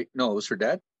uncle, right? No, it was her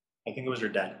dad. I think it was her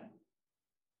dad.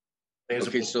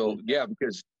 Okay, so yeah,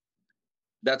 because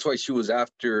that's why she was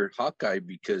after Hawkeye,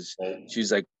 because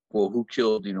she's like, well, who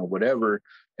killed, whatever.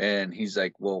 And he's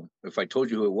like, well, if I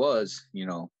told you who it was,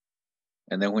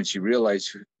 and then when she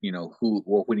realized,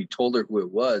 when he told her who it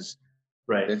was,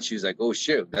 right, then she's like, oh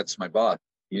shit, that's my boss.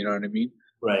 You know what I mean?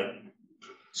 Right.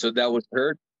 So that was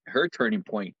her turning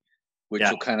point, which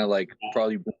will kind of like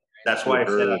probably. That's why I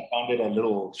said I found it a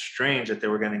little strange that they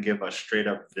were going to give a straight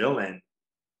up villain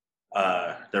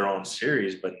their own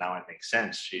series, but now it makes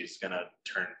sense. She's going to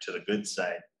turn to the good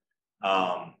side.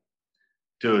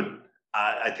 Dude,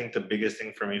 I think the biggest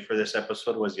thing for me for this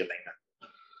episode was Yelena.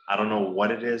 I don't know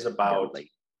what it is about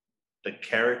the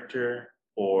character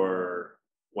or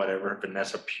whatever,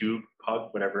 Vanessa Pugh,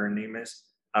 whatever her name is.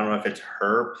 I don't know if it's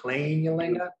her playing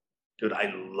Yelena. Dude,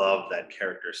 I love that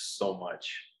character so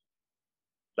much.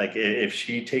 Like if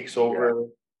she takes over,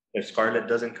 if Scarlet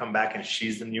doesn't come back and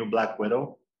she's the new Black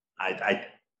Widow, I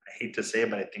hate to say it,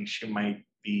 but I think she might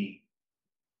be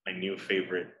my new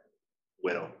favorite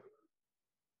Widow.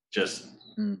 Just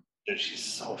she's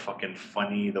so fucking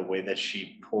funny. The way that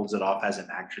she pulls it off as an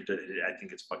actor, I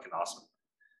think it's fucking awesome.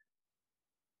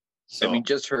 So, I mean,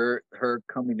 just her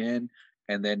coming in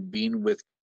and then being with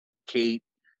Kate,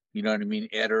 you know what I mean,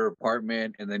 at her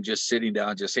apartment, and then just sitting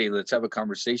down, just hey, let's have a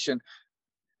conversation.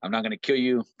 I'm not gonna kill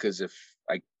you because if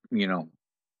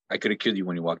I could have killed you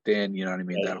when you walked in. You know what I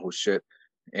mean? Right. That whole shit,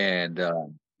 and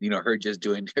her just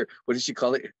doing her, what did she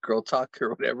call it? Girl talk or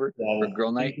whatever, or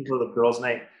girl night. For the girls'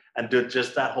 night, and dude,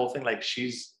 just that whole thing, like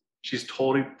she's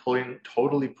totally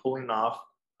pulling off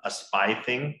a spy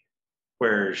thing,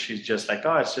 where she's just like,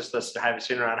 oh, it's just us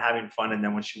sitting around having fun, and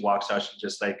then when she walks out, she's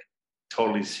just like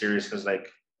totally serious, because like,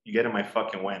 you get in my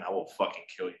fucking way and I will fucking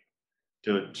kill you,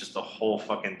 dude. Just the whole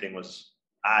fucking thing was,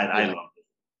 I love it.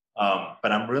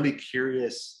 But I'm really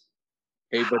curious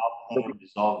how they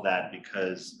resolve that,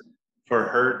 because for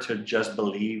her to just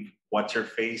believe what's her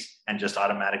face and just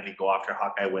automatically go after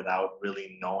Hawkeye without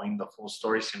really knowing the full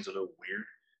story seems a little weird.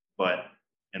 But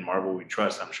in Marvel we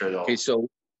trust. I'm sure they'll. Okay, so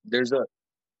there's a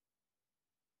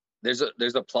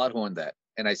plot hole in that,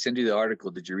 and I sent you the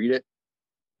article. Did you read it?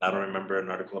 I don't remember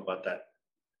an article about that.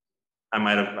 I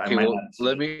might have.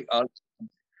 Let me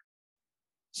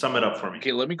sum it up for me.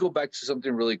 Okay, let me go back to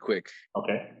something really quick.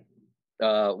 Okay.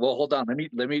 Well, hold on.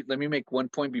 Let me make one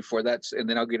point before that, and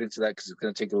then I'll get into that because it's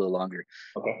going to take a little longer.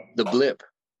 Okay. The blip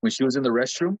when she was in the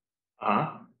restroom.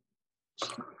 Uh-huh.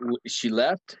 She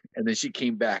left and then she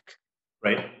came back.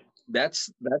 Right.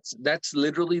 That's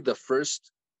literally the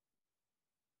first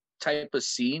type of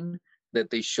scene that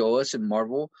they show us in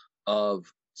Marvel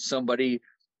of somebody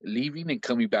leaving and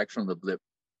coming back from the blip.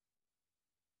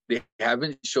 They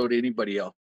haven't showed anybody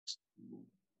else.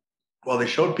 Well, they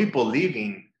showed people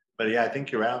leaving, but yeah, I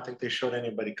think you're right. I don't think they showed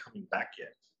anybody coming back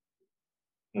yet.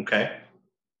 Okay.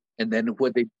 And then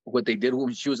what they did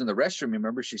when she was in the restroom,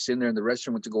 remember, she's sitting there in the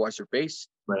restroom, went to go wash her face.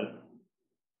 Right.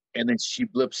 And then she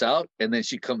blips out and then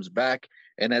she comes back.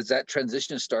 And as that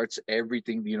transition starts,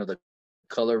 everything, the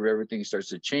color of everything starts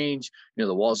to change.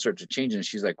 The walls start to change. And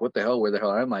she's like, what the hell? Where the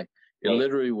hell am I? It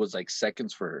literally was like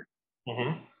seconds for her.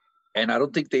 Mm-hmm. And I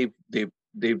don't think they've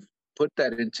put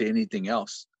that into anything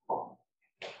else.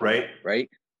 Right. Right.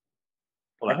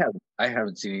 Hold on. I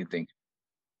haven't seen anything.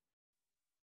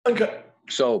 Okay.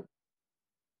 So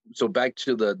back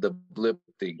to the blip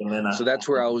thing. So that's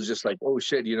where I was just like, oh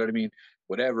shit, you know what I mean?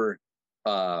 Whatever.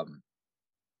 I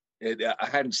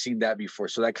hadn't seen that before,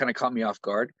 so that kind of caught me off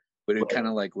guard. But it kind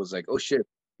of like was like, oh shit,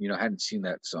 you know, I hadn't seen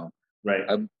that. So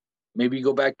right. Maybe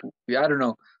go back. Yeah, I don't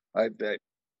know.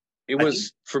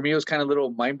 For me, it was kind of a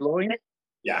little mind blowing.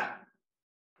 Yeah.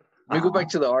 Let me go back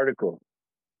to the article.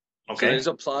 Okay. So there's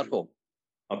a plot hole.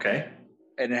 Okay.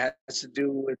 And it has to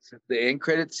do with the end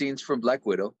credit scenes from Black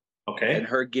Widow. Okay. And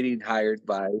her getting hired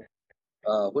by,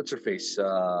 what's her face?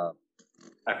 I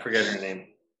forget her name.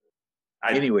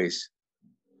 Anyways,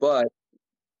 but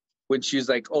when she's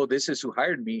like, "Oh, this is who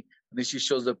hired me," and then she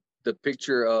shows up the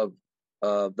picture of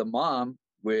the mom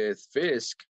with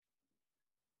Fisk.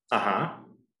 You know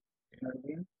what I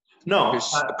mean? No,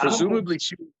 presumably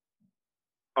she.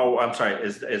 Oh, I'm sorry.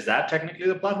 Is that technically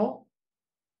the plot hole?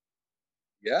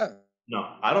 Yeah.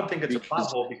 No, I don't think it's a plot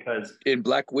hole because in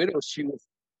Black Widow she was.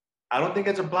 I don't think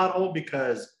it's a plot hole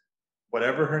because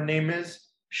whatever her name is,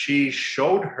 she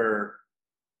showed her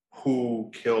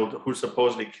who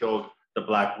supposedly killed the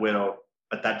Black Widow,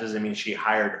 but that doesn't mean she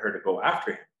hired her to go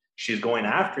after him. She's going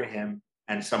after him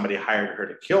and somebody hired her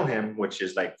to kill him, which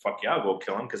is like, fuck yeah, I'll go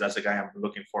kill him because that's the guy I'm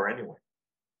looking for anyway.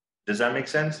 Does that make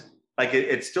sense? Like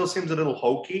it still seems a little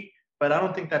hokey, but I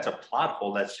don't think that's a plot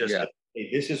hole. That's just like, hey,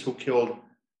 this is who killed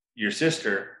your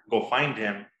sister, go find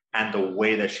him. And the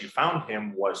way that she found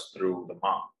him was through the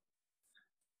mom.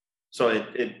 So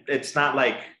it's not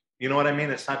like, you know what I mean?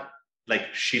 It's not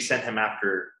like she sent him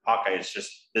after Hawkeye. It's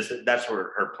just that's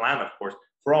her plan, of course.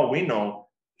 For all we know,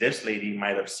 this lady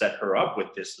might have set her up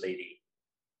with this lady.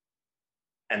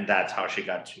 And that's how she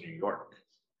got to New York.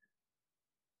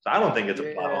 So I don't think it's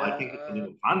a plot hole. I think it's a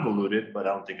little convoluted, but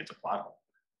I don't think it's a plot hole.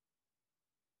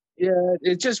 Yeah,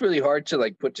 it's just really hard to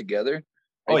like put together.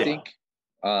 I think.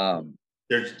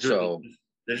 There's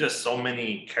just so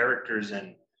many characters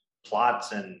and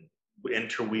plots and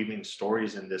interweaving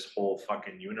stories in this whole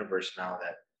fucking universe now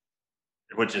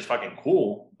which is fucking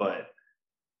cool, but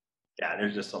yeah,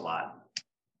 there's just a lot.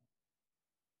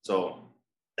 So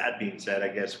that being said, I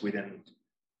guess we didn't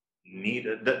need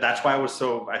it. That's why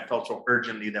I felt so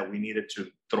urgently that we needed to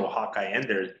throw Hawkeye in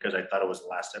there because I thought it was the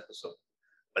last episode,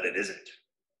 but it isn't.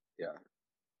 Yeah.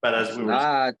 But as we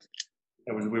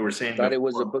were saying, thought it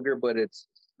was a booger, but it's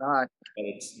not. But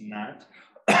it's not.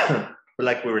 But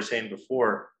like we were saying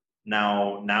before,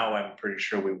 now I'm pretty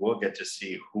sure we will get to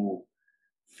see who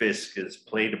Fisk is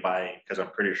played by, because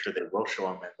I'm pretty sure they will show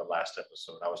him in the last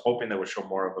episode. I was hoping they would show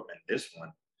more of him in this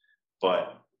one,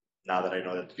 but now that I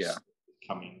know that it's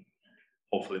coming,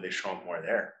 hopefully they show him more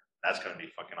there. That's going to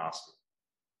be fucking awesome.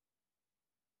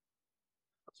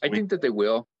 I think that they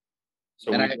will.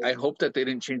 So and I hope that they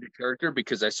didn't change the character,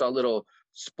 because I saw little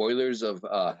spoilers of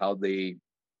how they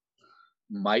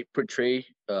might portray.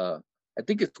 I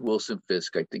think it's Wilson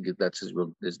Fisk. I think that's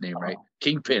his name, right?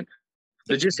 Kingpin.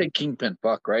 Let's just say Kingpin.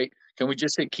 Fuck, right? Can we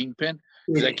just say Kingpin?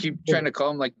 Because I keep trying to call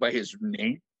him like by his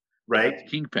name, right?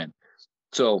 Kingpin.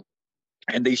 So,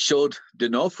 and they showed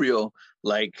D'Onofrio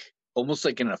like almost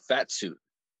like in a fat suit,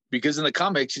 because in the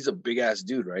comics he's a big ass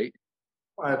dude, right?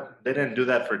 Well, they didn't do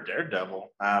that for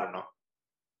Daredevil. I don't know.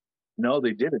 No,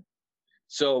 they didn't.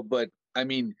 So, but I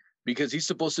mean, because he's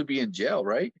supposed to be in jail,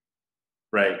 right?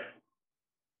 Right.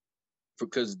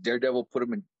 Because Daredevil put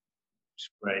him in.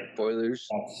 Right. Spoilers.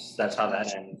 That's how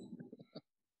that ends.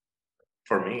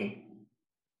 For me.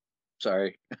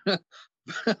 Sorry.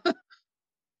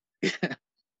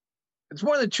 It's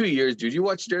more than 2 years, dude. You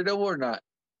watch Daredevil or not?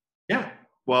 Yeah.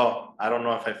 Well, I don't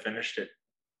know if I finished it.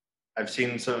 I've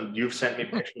seen you've sent me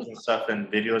pictures and stuff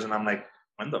and videos, and I'm like,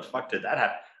 when the fuck did that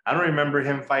happen? I don't remember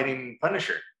him fighting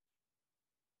Punisher.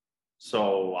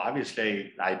 So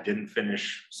obviously I didn't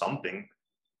finish something.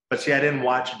 But see, I didn't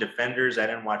watch Defenders. I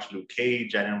didn't watch Luke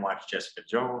Cage. I didn't watch Jessica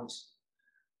Jones.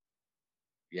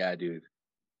 Yeah, dude.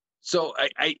 So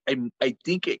I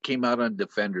think it came out on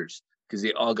Defenders because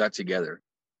they all got together.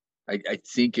 I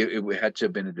think it had to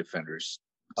have been a Defenders.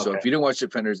 Okay. So if you didn't watch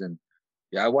Defenders, then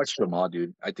yeah, I watched them all,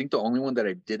 dude. I think the only one that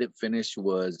I didn't finish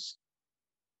was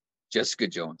Jessica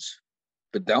Jones,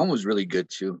 but that one was really good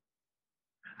too.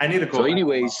 I need to go. So,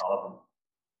 anyways,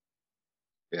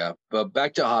 yeah. But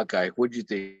back to Hawkeye, what'd you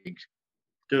think,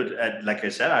 dude? Like I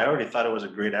said, I already thought it was a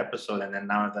great episode, and then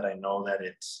now that I know that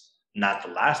it's not the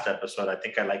last episode, I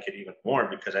think I like it even more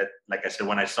because like I said,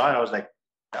 when I saw it, I was like,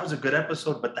 that was a good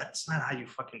episode, but that's not how you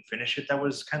fucking finish it. That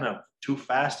was kind of too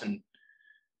fast and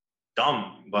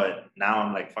dumb. But now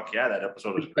I'm like, fuck yeah, that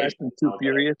episode was great. Fast and too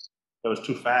furious. It was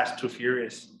too fast, too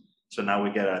furious. So now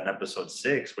we get an episode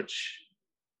 6, which,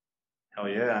 hell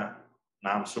yeah.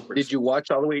 Now I'm super. Did you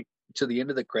watch all the way to the end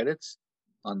of the credits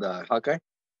on the Hawkeye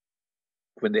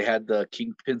when they had the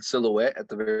Kingpin silhouette at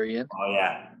the very end? Oh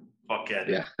yeah, fuck yeah,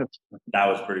 dude. Yeah. That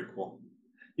was pretty cool.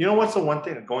 You know what's the one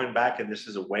thing going back, and this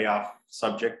is a way off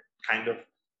subject, kind of,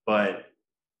 but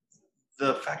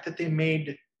the fact that they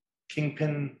made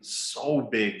Kingpin so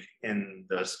big in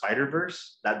the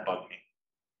Spider-Verse, that bugged me.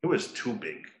 It was too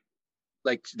big.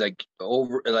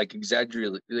 like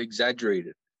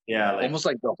exaggerated. Yeah, like Almost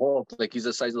like the Hulk. Like he's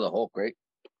the size of the Hulk, right?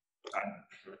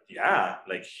 yeah,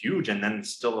 like huge, and then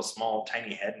still a small,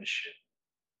 tiny head and shit.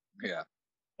 Yeah.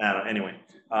 I don't know. Anyway,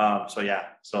 so yeah,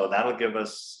 so that'll give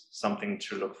us something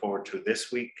to look forward to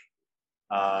this week.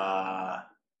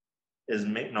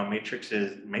 Matrix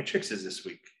is this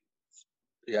week.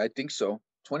 Yeah, I think so.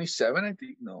 27, I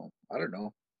think. No, I don't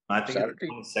know. I think Saturday.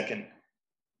 it's 22nd.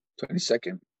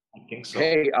 22nd. I think so.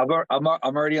 Hey, I'm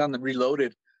already on the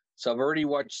Reloaded, so I've already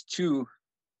watched two,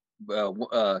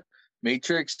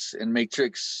 Matrix and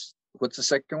Matrix. What's the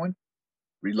second one?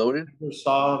 Reloaded. You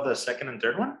saw the second and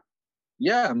third one?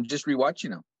 Yeah, I'm just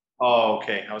rewatching them. Oh,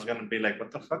 okay. I was gonna be like,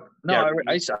 what the fuck? No,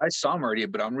 Yeah, I saw them already,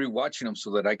 but I'm rewatching them so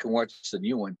that I can watch the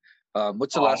new one.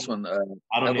 What's the last one? I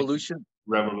don't Evolution.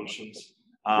 Revolutions.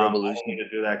 Revolution. I don't need to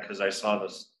do that because I saw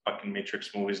this fucking Matrix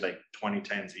movies like 20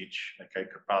 times each. Like I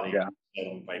could probably get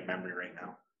them by memory right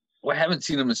now. Well, I haven't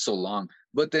seen them in so long.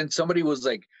 But then somebody was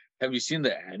like, "Have you seen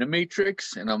the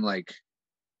Animatrix?" And I'm like,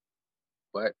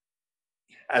 "What?"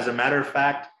 As a matter of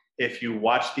fact, if you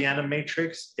watch the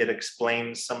Animatrix, it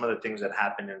explains some of the things that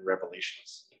happen in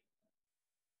Revelations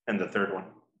and the third one.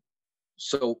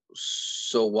 So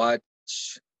watch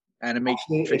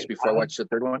Animatrix before I watch the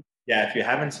third one? Yeah, if you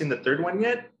haven't seen the third one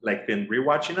yet, like been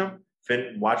rewatching them,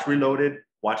 watch Reloaded,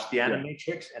 watch the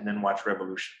Animatrix, and then watch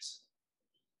Revolutions.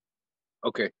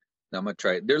 Okay, now I'm gonna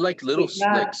try it. They're like little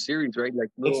like series, right?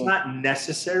 Like little... It's not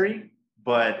necessary,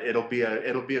 but it'll be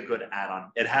a good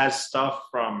add-on. It has stuff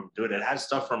from Reloaded. It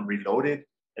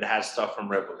has stuff from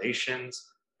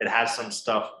Revelations. It has some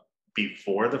stuff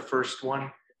before the first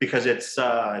one because it's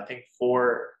I think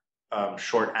 4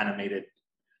 short animated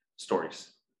stories.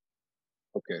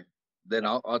 Okay, then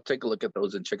I'll take a look at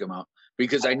those and check them out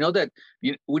because I know that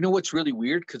we know what's really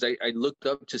weird because I looked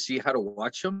up to see how to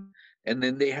watch them, and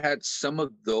then they had some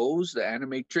of those, the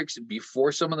Animatrix,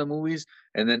 before some of the movies,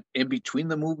 and then in between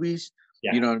the movies.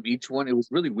 Yeah. You know, each one, it was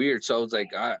really weird. So I was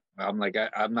like, I'm not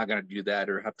gonna do that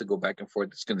or have to go back and forth.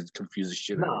 It's gonna confuse the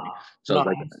shit out of me. So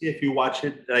like, if you watch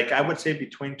it, like I would say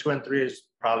between 2 and 3 is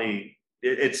probably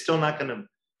it's still not gonna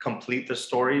complete the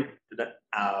story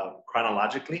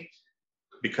chronologically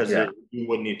because you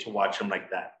would need to watch them like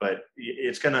that. But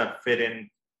it's gonna fit in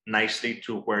nicely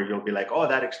to where you'll be like, oh,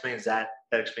 that explains that.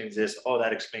 That explains this. Oh,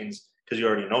 that explains because you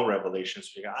already know Revelation. So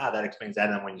you go, that explains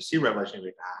that. And when you see Revelation, you're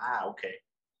like, okay.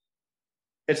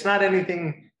 It's not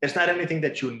anything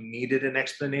that you needed an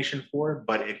explanation for,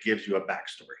 but it gives you a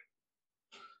backstory.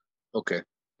 Okay,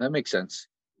 that makes sense.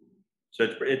 So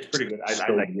it's pretty good. I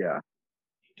like it. Yeah.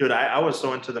 Dude, I was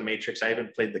so into the Matrix. I even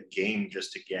played the game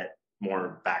just to get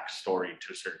more backstory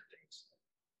to certain things.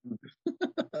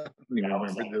 That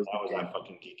was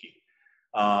fucking geeky.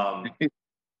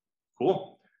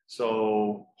 Cool.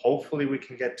 So hopefully we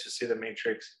can get to see the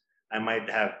Matrix. I might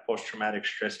have post-traumatic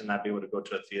stress and not be able to go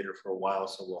to a theater for a while,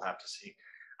 so we'll have to see.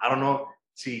 I don't know.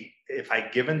 See, if I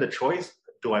given the choice,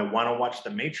 do I want to watch The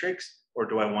Matrix or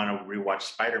do I want to rewatch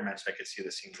Spider-Man so I could see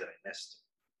the scenes that I missed?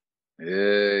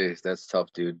 Hey, that's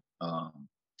tough, dude. Yeah,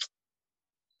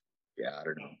 I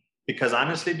don't know. Because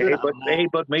honestly, dude,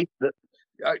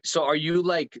 so are you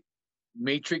like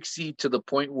Matrixy to the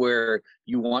point where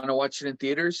you want to watch it in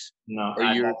theaters? No,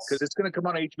 because it's going to come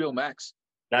out on HBO Max.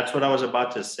 That's what I was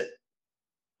about to say.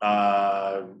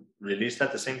 Released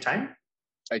at the same time?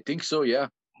 I think so. Yeah.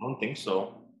 I don't think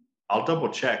so. I'll double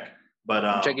check. But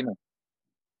I'm checking it.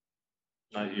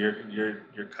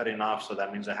 You're cutting off, so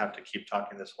that means I have to keep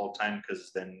talking this whole time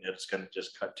because then it's gonna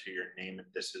just cut to your name, and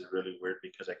this is really weird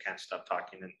because I can't stop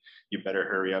talking, and you better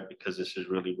hurry up because this is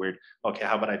really weird. Okay,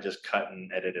 how about I just cut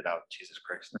and edit it out? Jesus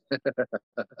Christ. Okay,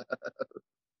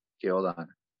 hold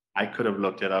on. I could have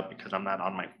looked it up because I'm not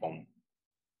on my phone.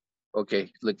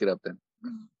 Okay, look it up then.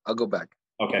 I'll go back.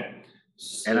 Okay.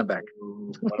 And I'm back.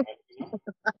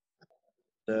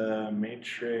 The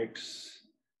Matrix.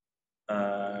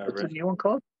 What's the new one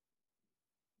called?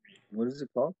 What is it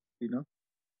called? Do you know?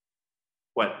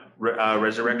 What?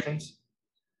 Resurrections?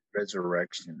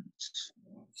 Resurrections.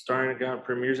 Starring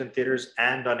premieres in theaters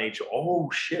and on HBO. Oh,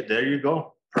 shit. There you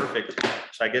go. Perfect.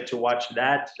 So I get to watch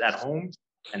that at home,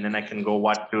 and then I can go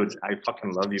watch. Dude, I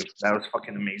fucking love you. That was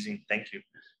fucking amazing. Thank you.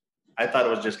 I thought it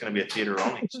was just going to be a theater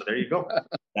only. So there you go.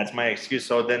 That's my excuse.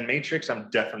 So then Matrix, I'm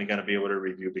definitely going to be able to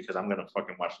review because I'm going to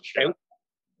fucking watch the shit.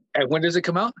 And when does it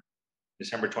come out?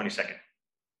 December 22nd.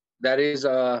 That is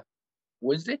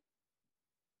Wednesday?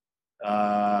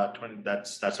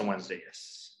 That's a Wednesday,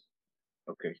 yes.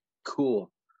 Okay,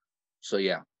 cool. So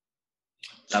yeah.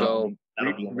 That'll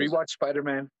be Rewatch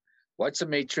Spider-Man, watch The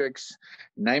Matrix,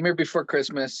 Nightmare Before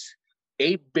Christmas,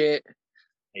 8-Bit.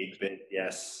 8-Bit,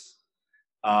 yes.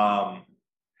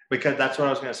 Because that's what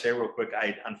I was gonna say real quick.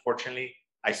 Unfortunately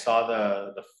I saw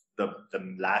the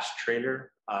last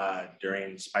trailer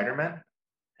during Spider-Man,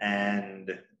 and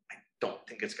I don't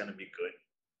think it's gonna be good.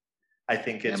 I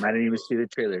think it's. I didn't even see the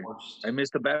trailer. I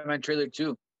missed the Batman trailer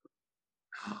too.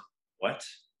 What?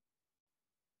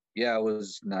 Yeah, I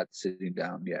was not sitting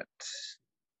down yet.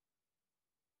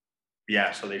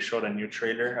 Yeah, so they showed a new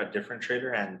trailer, a different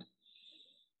trailer, and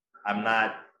I'm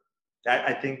not.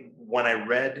 I think when I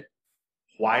read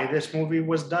why this movie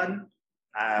was done,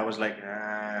 I was like,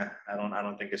 I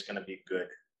don't think it's gonna be good.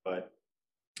 But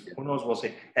who knows? We'll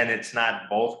see. And it's not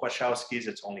both Wachowskis;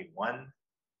 it's only one.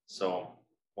 So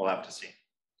we'll have to see.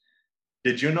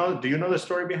 Do you know the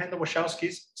story behind the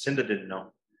Wachowskis? Cinda didn't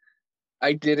know.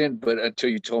 I didn't, but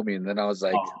until you told me, and then I was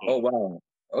like, "Oh wow,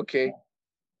 okay."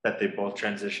 That they both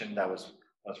transitioned. That was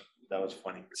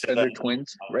funny. And they're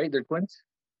twins, right? They're twins.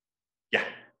 Yeah.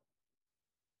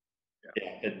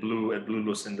 Yeah, it blew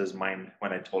Lucinda's mind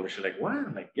when I told her. She's like, "What?"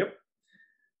 I'm like, "Yep,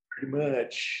 pretty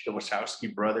much. The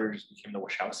Wachowski brothers became the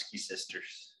Wachowski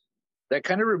sisters." That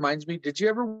kind of reminds me. Did you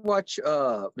ever watch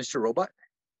Mr. Robot?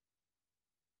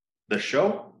 The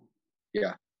show?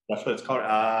 Yeah, that's what it's called.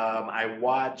 I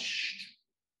watched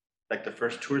like the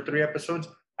first 2 or 3 episodes.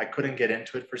 I couldn't get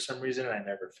into it for some reason, and I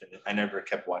never finished. I never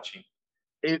kept watching.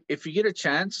 If you get a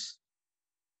chance,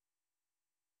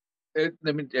 put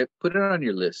it on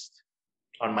your list.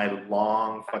 On my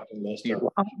long fucking list.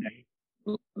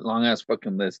 Long ass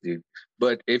fucking list, dude.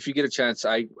 But if you get a chance,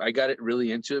 I got it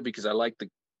really into it because I like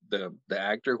the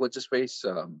actor. What's his face?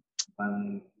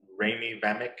 Rami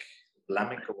Malek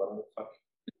or whatever the fuck.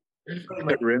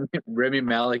 Rami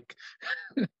Malek.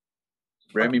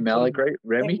 Rami Malek, right?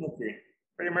 Rami.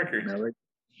 Freddie Mercury. Malek.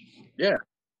 Yeah.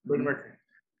 Freddie Mercury.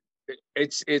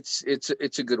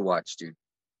 It's a good watch, dude.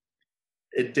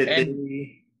 Did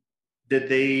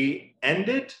they end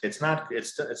it? It's not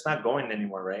going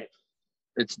anymore, right?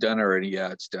 It's done already.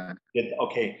 Yeah, it's done.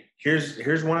 Okay,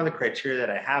 here's one of the criteria that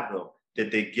I have though.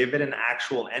 Did they give it an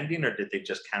actual ending or did they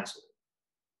just cancel it?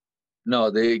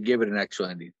 No, they gave it an actual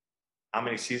ending. How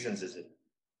many seasons is it?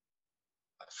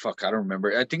 Fuck, I don't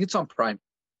remember. I think it's on Prime.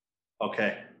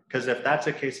 Okay, because if that's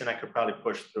the case, then I could probably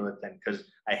push through it then. Because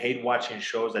I hate watching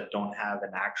shows that don't have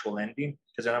an actual ending.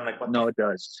 Because then I'm like, what? No, it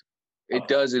does. It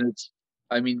does, and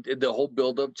the whole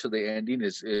build up to the ending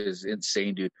is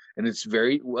insane, dude. And it's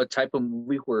a type of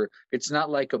movie where it's not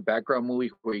like a background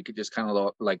movie where you could just kind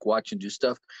of like watch and do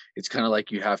stuff. It's kind of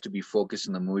like you have to be focused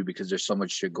in the movie because there's so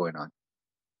much shit going on.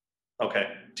 Okay,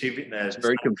 TV. It's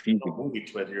very confusing. Movie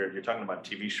to it. You're talking about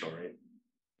TV show, right?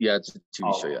 Yeah, it's a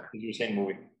TV show. Yeah. You're saying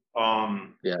movie.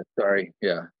 Yeah. Sorry.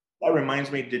 Yeah. That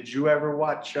reminds me. Did you ever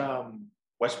watch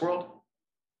Westworld?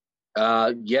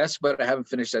 Yes, but I haven't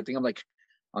finished. I think I'm like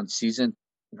on season.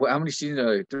 How many seasons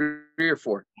are there? 3 or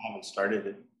 4? I haven't started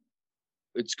it.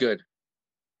 It's good.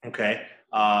 Okay.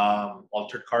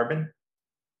 Altered Carbon.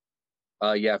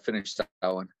 Yeah, I finished that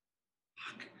one.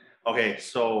 Okay,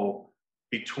 so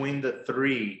between the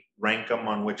 3, rank them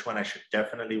on which one I should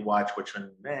definitely watch, which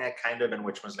one kind of, and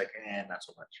which one's like not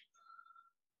so much.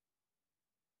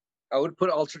 I would put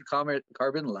Altered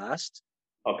Carbon last.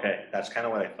 Okay, that's kind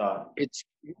of what I thought. It's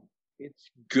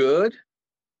good,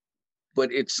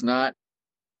 but it's not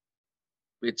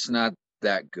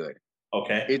that good.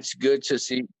 Okay. It's good to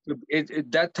see.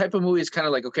 That type of movie is kind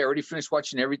of like, okay, I already finished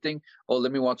watching everything. Oh,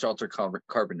 let me watch Altered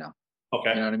Carbon now. Okay.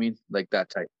 You know what I mean? Like that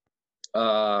type.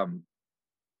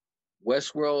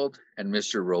 Westworld and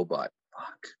Mr. Robot.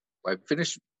 Fuck. I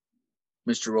finished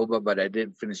Mr. Robot, but I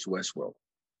didn't finish Westworld.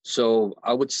 So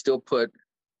I would still put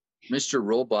Mr.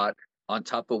 Robot on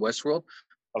top of Westworld.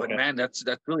 But man, that's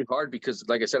really hard because,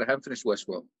 like I said, I haven't finished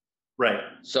Westworld. Right.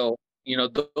 So,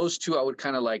 those two I would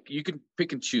kind of like, you can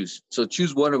pick and choose. So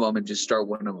choose one of them and just start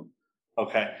one of them.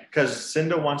 Okay. Because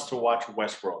Cinda wants to watch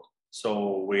Westworld.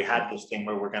 So we had this thing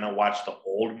where we're going to watch the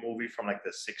old movie from like the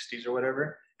 60s or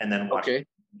whatever, and then watch the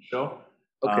show.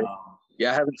 Okay.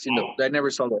 Yeah, I haven't seen I never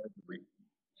saw that movie.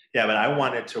 Yeah, but I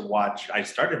wanted to watch. I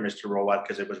started Mr. Robot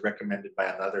because it was recommended by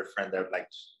another friend that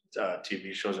liked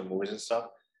TV shows and movies and stuff.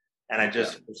 And I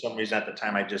just, for some reason at the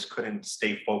time, I just couldn't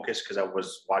stay focused because I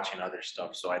was watching other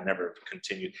stuff. So I never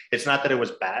continued. It's not that it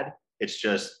was bad. It's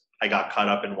just I got caught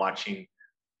up in watching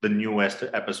the newest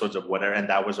episodes of whatever, and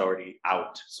that was already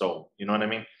out. So you know what I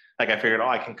mean? Like I figured, oh,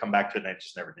 I can come back to it, and I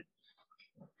just never did.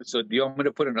 So do you want me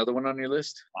to put another one on your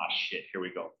list? Ah, shit. Here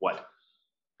we go. What?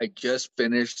 I just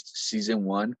finished season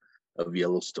 1 of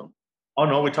Yellowstone. Oh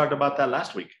no, we talked about that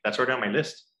last week. That's already on my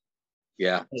list.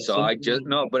 Yeah. So I just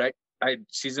no, but I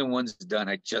season 1's done.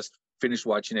 I just finished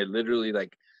watching it literally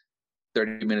like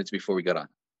 30 minutes before we got on.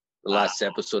 The last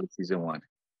episode of season 1.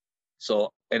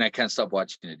 So and I can't stop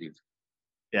watching it, dude.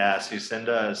 Yeah, see,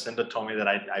 Cinda told me that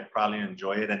I'd probably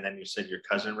enjoy it, and then you said your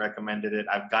cousin recommended it.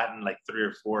 I've gotten like 3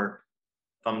 or 4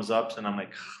 thumbs ups, and I'm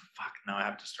like, fuck, now I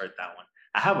have to start that one.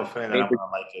 I have a feeling that I'm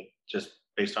gonna like it just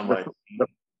based on what I've seen.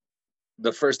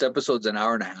 The first episode's an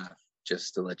hour and a half,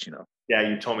 just to let you know. Yeah,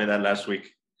 you told me that last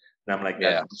week, and I'm like,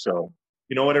 yeah. So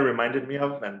you know what it reminded me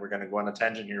of, and we're gonna go on a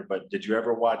tangent here, but did you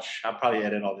ever watch? I'll probably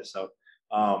edit all this out.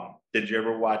 Did you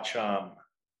ever watch the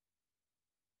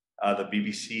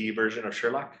BBC version of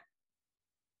Sherlock?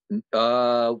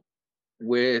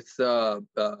 With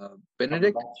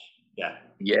Benedict? Yeah.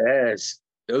 Yes.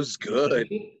 It was good.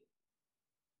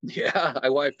 Yeah,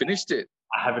 I finished it.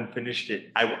 I haven't finished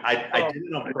it. I did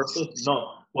it on purpose.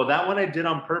 No. Well, that one I did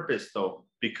on purpose though,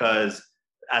 because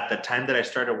at the time that I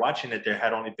started watching it, there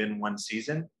had only been 1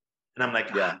 season. And I'm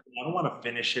like, I don't want to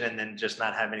finish it and then just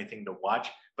not have anything to watch.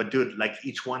 But dude, like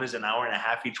each one is an hour and a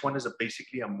half. Each one is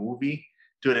basically a movie.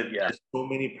 Dude, there's so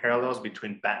many parallels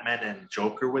between Batman and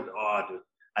Joker dude,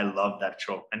 I love that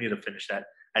show. I need to finish that.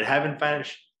 I haven't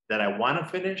finished that I want to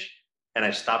finish, and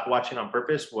I stopped watching on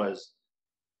purpose was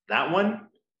that one,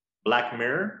 Black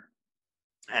Mirror,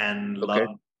 and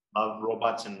Love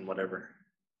Robots and whatever.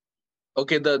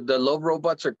 Okay, the Love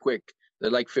Robots are quick.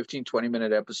 They're like 15,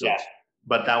 20-minute episodes. Yeah,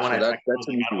 but that one, that's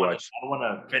an easy watch. I don't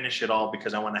want to finish it all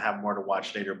because I want to have more to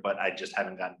watch later, but I just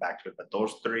haven't gotten back to it. But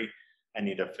those 3, I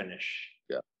need to finish.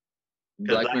 Yeah.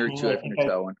 Black Mirror 2, I finished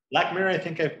that one. Black Mirror, I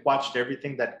think I've watched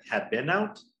everything that had been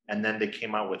out, and then they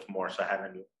came out with more, so I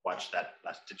haven't watched that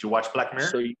last. Did you watch Black Mirror?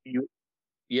 So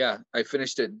yeah, I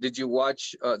finished it. Did you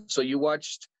watch? So you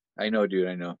watched? I know, dude.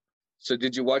 I know. So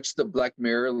did you watch the Black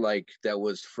Mirror like that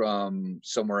was from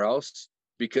somewhere else?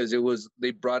 Because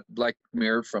they brought Black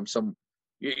Mirror from some.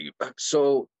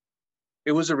 So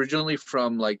it was originally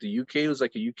from like the UK. It was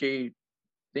like a UK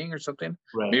thing or something.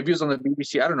 Right. Maybe it was on the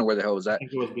BBC. I don't know where the hell it was at.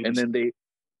 And then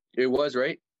it was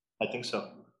right. I think so.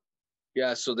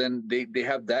 Yeah. So then they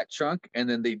have that chunk, and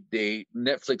then they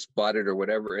Netflix bought it or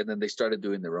whatever, and then they started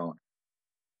doing their own.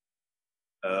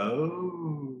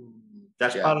 Oh,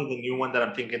 that's probably the new one that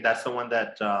I'm thinking. That's the one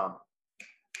that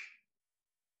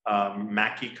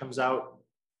Mackie comes out.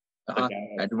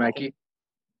 Andrew Mackie.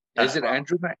 Is it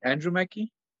Andrew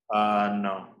Mackie?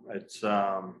 No, it's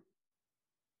I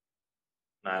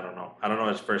don't know. I don't know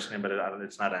his first name, but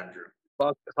it's not Andrew.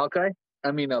 Hawkeye?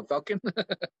 I mean, Falcon.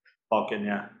 Falcon,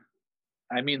 yeah.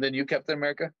 I mean, the new Captain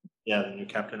America. Yeah, the new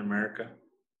Captain America.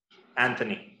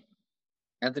 Anthony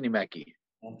Mackie.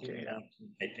 Okay.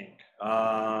 I think.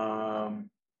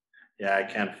 Yeah, I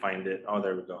can't find it. Oh,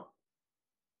 there we go.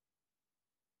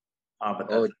 But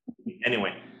that's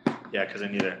anyway, yeah, because I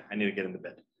need to get into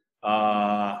bed.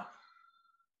 Time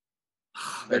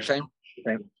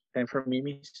for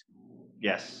memes.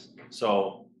 Yes.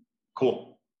 So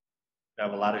cool. We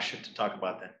have a lot of shit to talk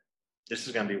about then. This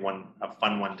is gonna be a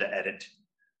fun one to edit.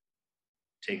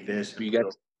 Take this. You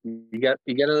got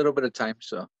a little bit of time,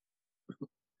 so.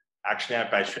 Actually,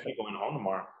 I should be going home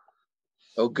tomorrow.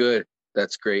 Oh, good.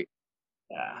 That's great.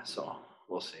 Yeah, so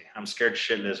we'll see. I'm scared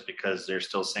shitless because they're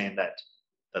still saying that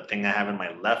the thing I have in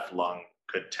my left lung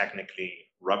could technically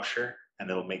rupture and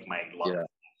it'll make my lung. Yeah.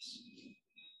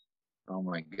 Oh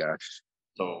my gosh.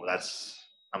 So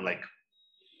I'm like,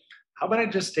 how about I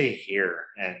just stay here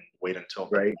and wait until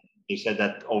right? He said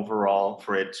that overall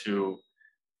for it to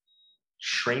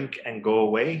shrink and go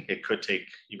away, it could take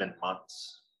even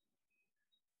months.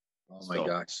 Oh my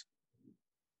gosh.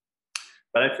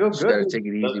 But I feel good. Take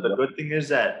it easy, the good thing is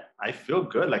that I feel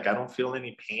good. Like I don't feel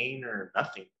any pain or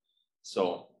nothing.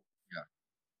 So yeah.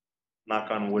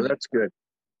 Knock on wood. Well, that's good.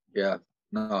 Yeah.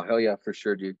 No, hell yeah, for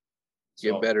sure, dude.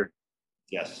 Get better.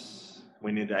 Yes.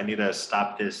 I need to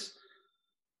stop this.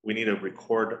 We need to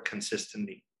record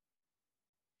consistently.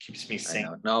 Keeps me sane.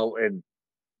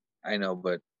 I know,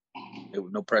 but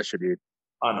no pressure, dude.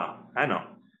 Oh no, I know.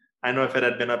 I know if it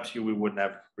had been up to you, we wouldn't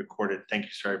have recorded. Thank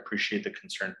you, sir. I appreciate the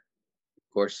concern. Of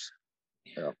course.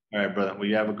 Yeah. All right, brother. Well,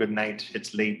 you have a good night.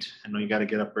 It's late. I know you got to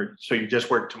get up early. So you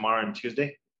just work tomorrow and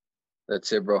Tuesday?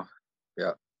 That's it, bro.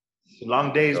 Yeah.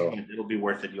 Long days, but it'll be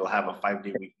worth it. You'll have a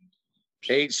 5-day weekend.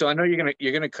 Hey, so I know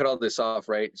you're gonna cut all this off,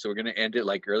 right? So we're gonna end it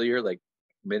like earlier, like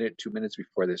minute, 2 minutes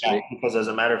before this, Yeah, right? because as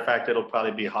a matter of fact, it'll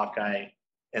probably be Hawkeye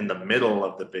in the middle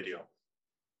of the video.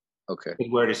 Okay. We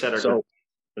already said our So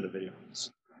for the video.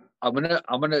 I'm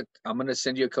gonna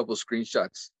send you a couple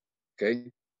screenshots.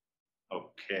 Okay.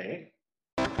 Okay.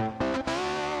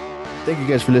 Thank you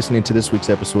guys for listening to this week's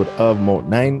episode of Moat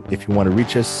 9. If you want to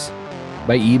reach us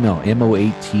by email,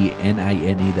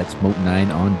 MOATNINE, that's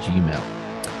Moat9 on Gmail.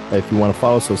 If you want to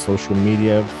follow us on social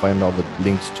media, find all the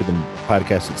links to the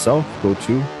podcast itself, go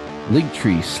to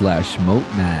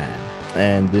Linktree/Moat9.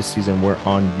 And this season we're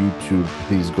on YouTube.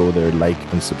 Please go there, like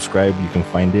and subscribe. You can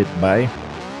find it by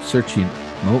searching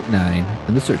Moat9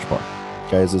 in the search bar.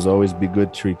 Guys, as always, be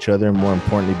good to each other. More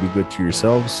importantly, be good to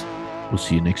yourselves. We'll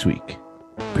see you next week.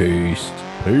 Peace.